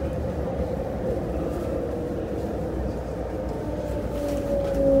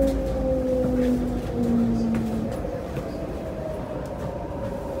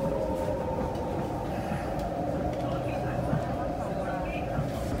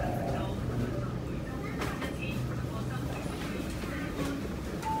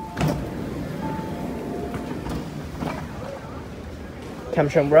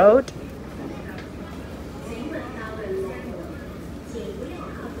 Changchun Road.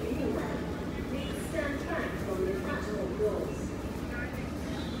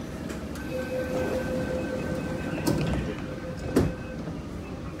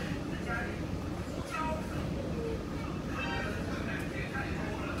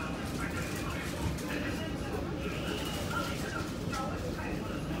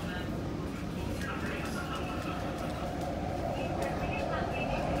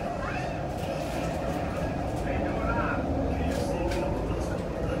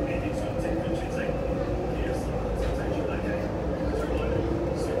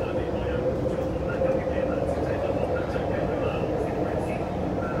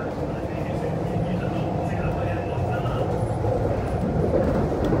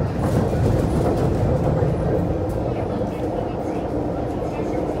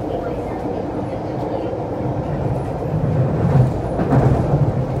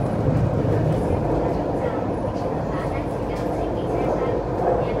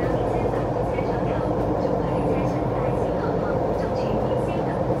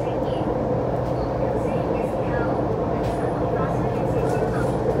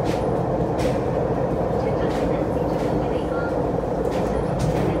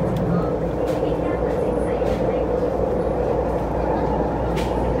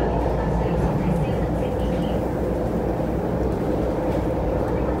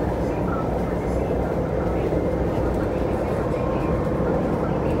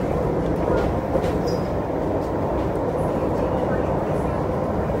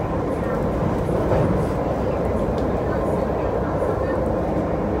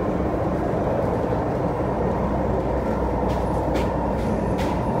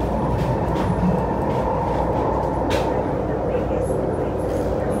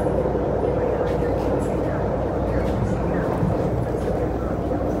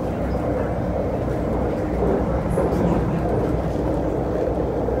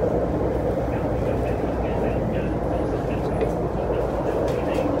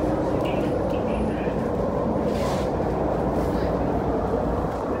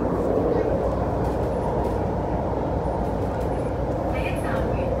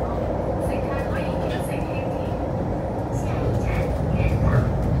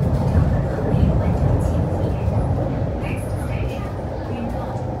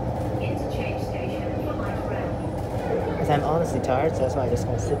 I'm honestly tired, so that's why I just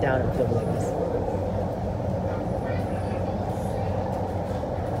want to sit down and film like this.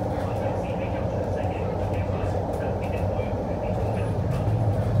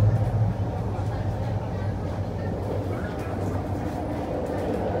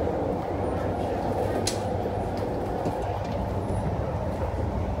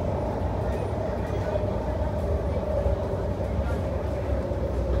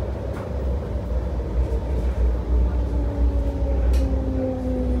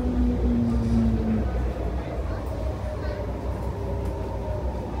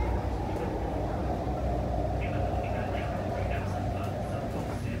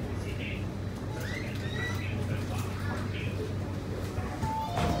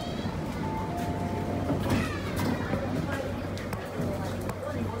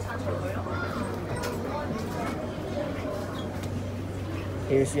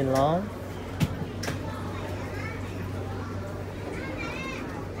 Here's Yun Long.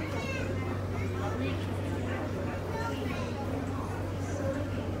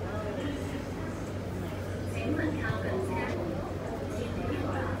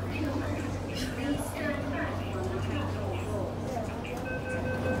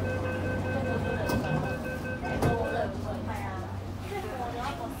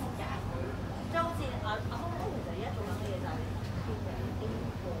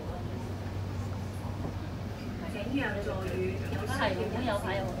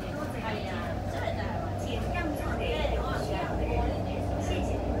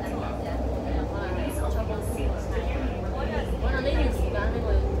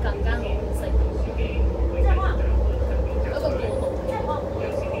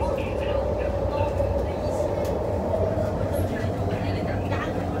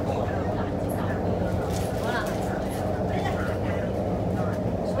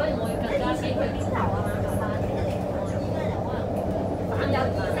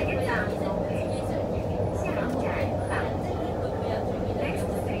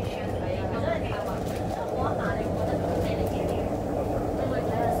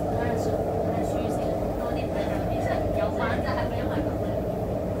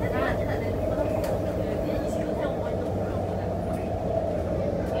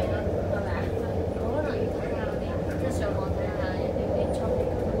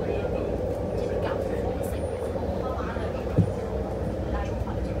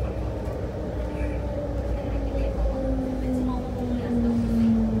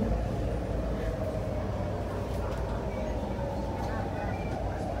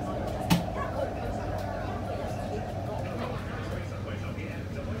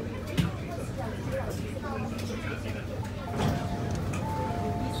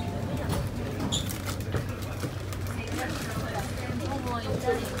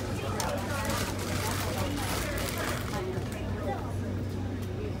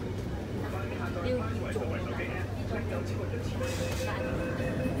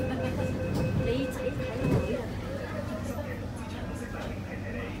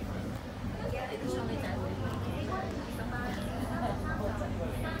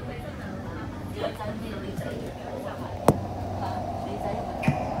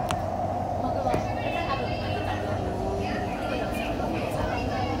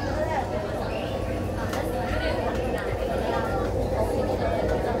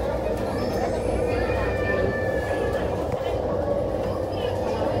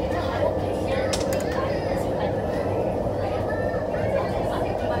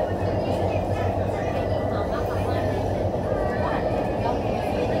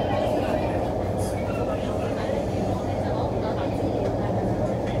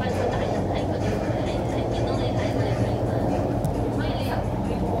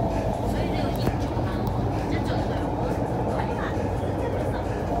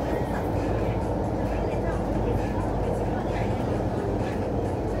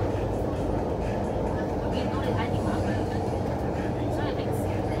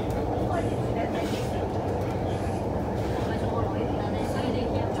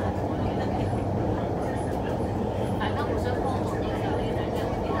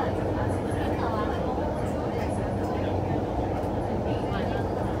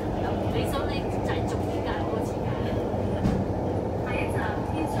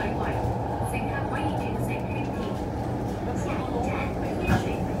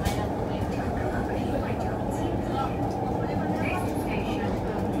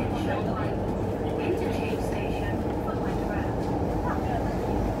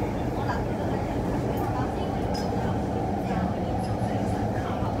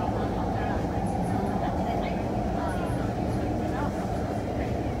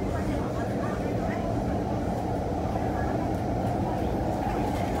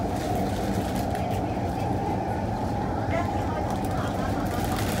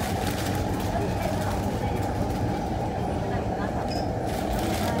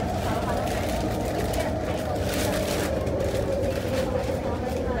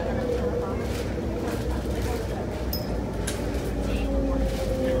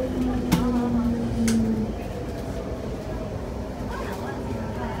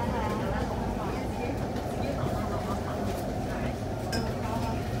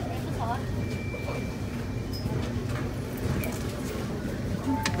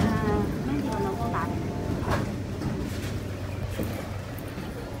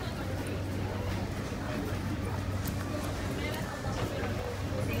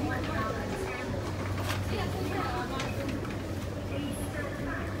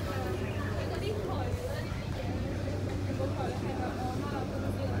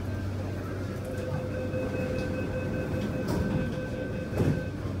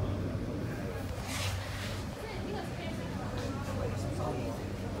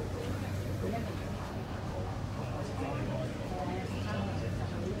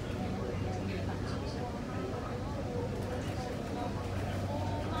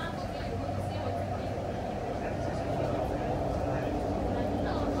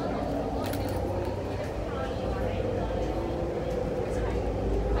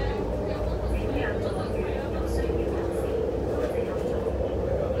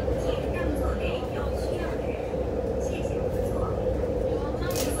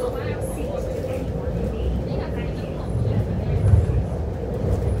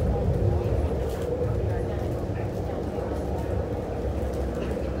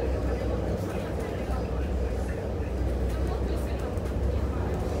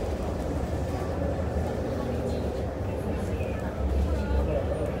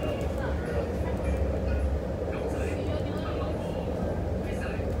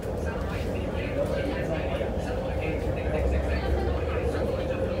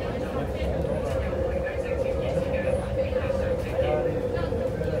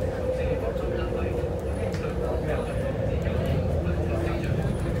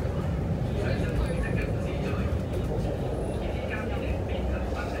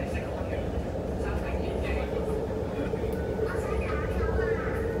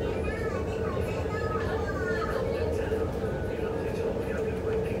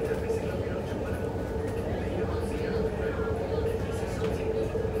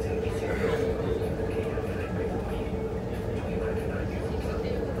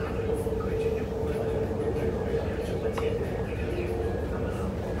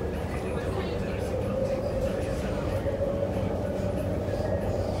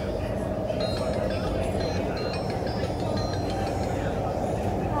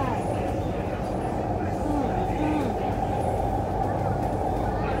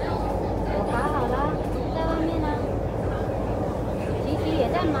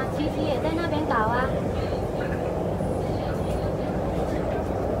 干嘛？琪琪也在那边搞啊。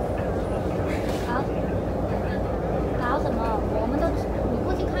搞什么？我们都你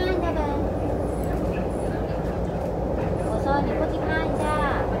过去看一下呗。我说你过去看一下。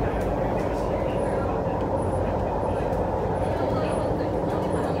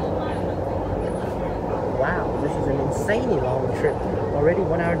Wow, this is an insanely long trip. Already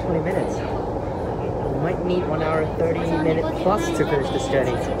 1 hour and 20 minutes. We might need 1 hour and 30 minutes plus to finish this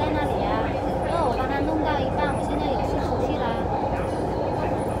journey. 琪琪在那里啊，因为我帮他弄到一半，我现在有事出去了。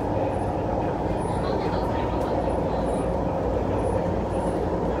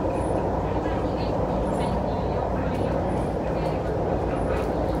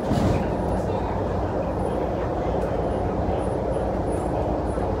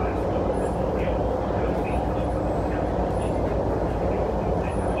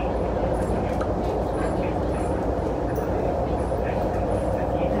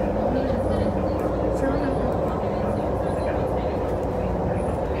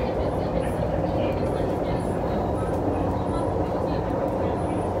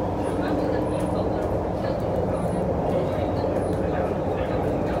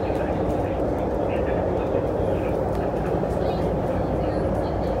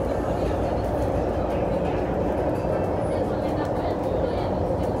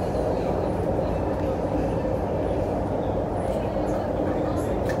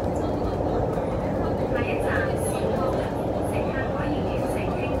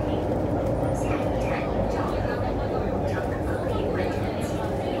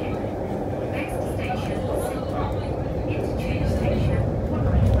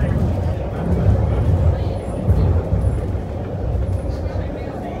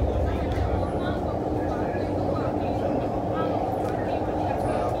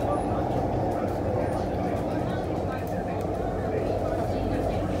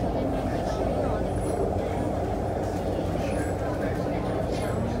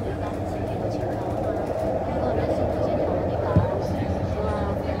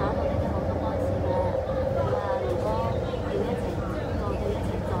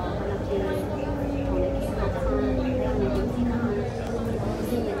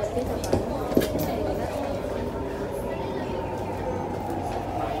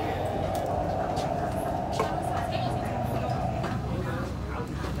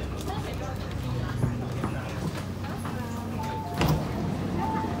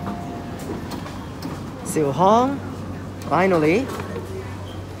Hong, finally.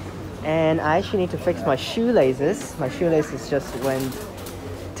 And I actually need to fix my shoelaces. My shoelaces just went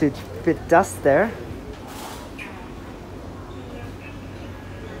to bit dust there.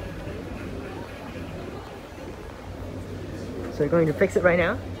 So we're going to fix it right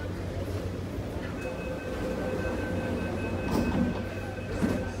now.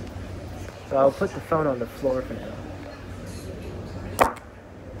 So I'll put the phone on the floor for now.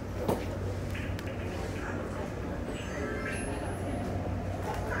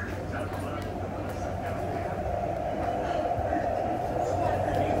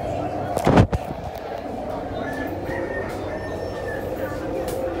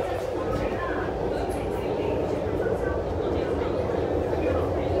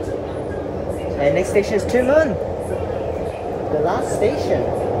 And next station is Tuen Mun, the last station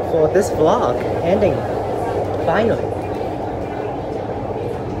for this vlog, ending finally.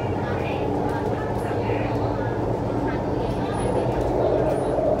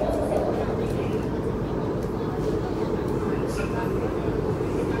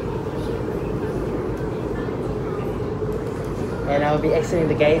 And I will be exiting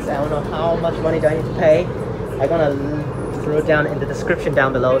the gates. I don't know how much money do I need to pay. I'm gonna throw it down in the description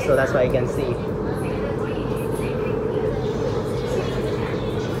down below, so that's why you can see.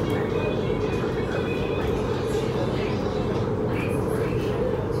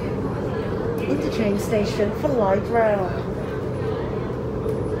 Interchange station for light rail.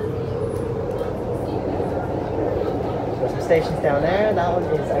 There's some stations down there. That one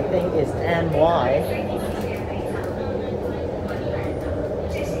is, I think, is NY.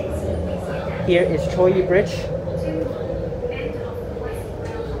 Here is Tsui Bridge.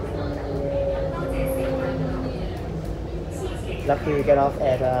 Luckily we get off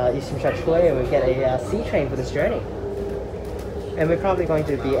at Tsui and we get a C train for this journey. And we're probably going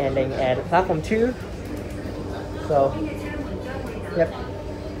to be ending at platform 2. So, yep.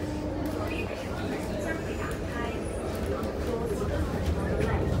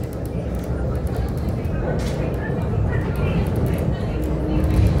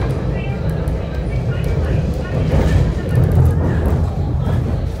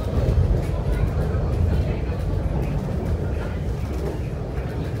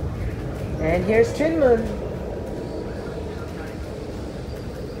 here's Tuen Mun.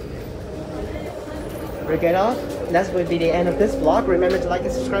 We get off. That will be the end of this vlog. Remember to like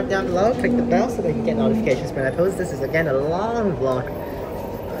and subscribe down below. Click the bell so that you can get notifications when I post. This is again a long vlog.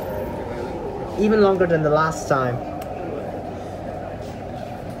 Even longer than the last time.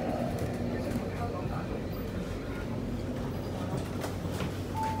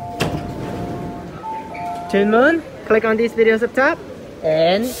 Tuen Mun, click on these videos up top.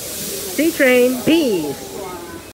 And C-Train, peace!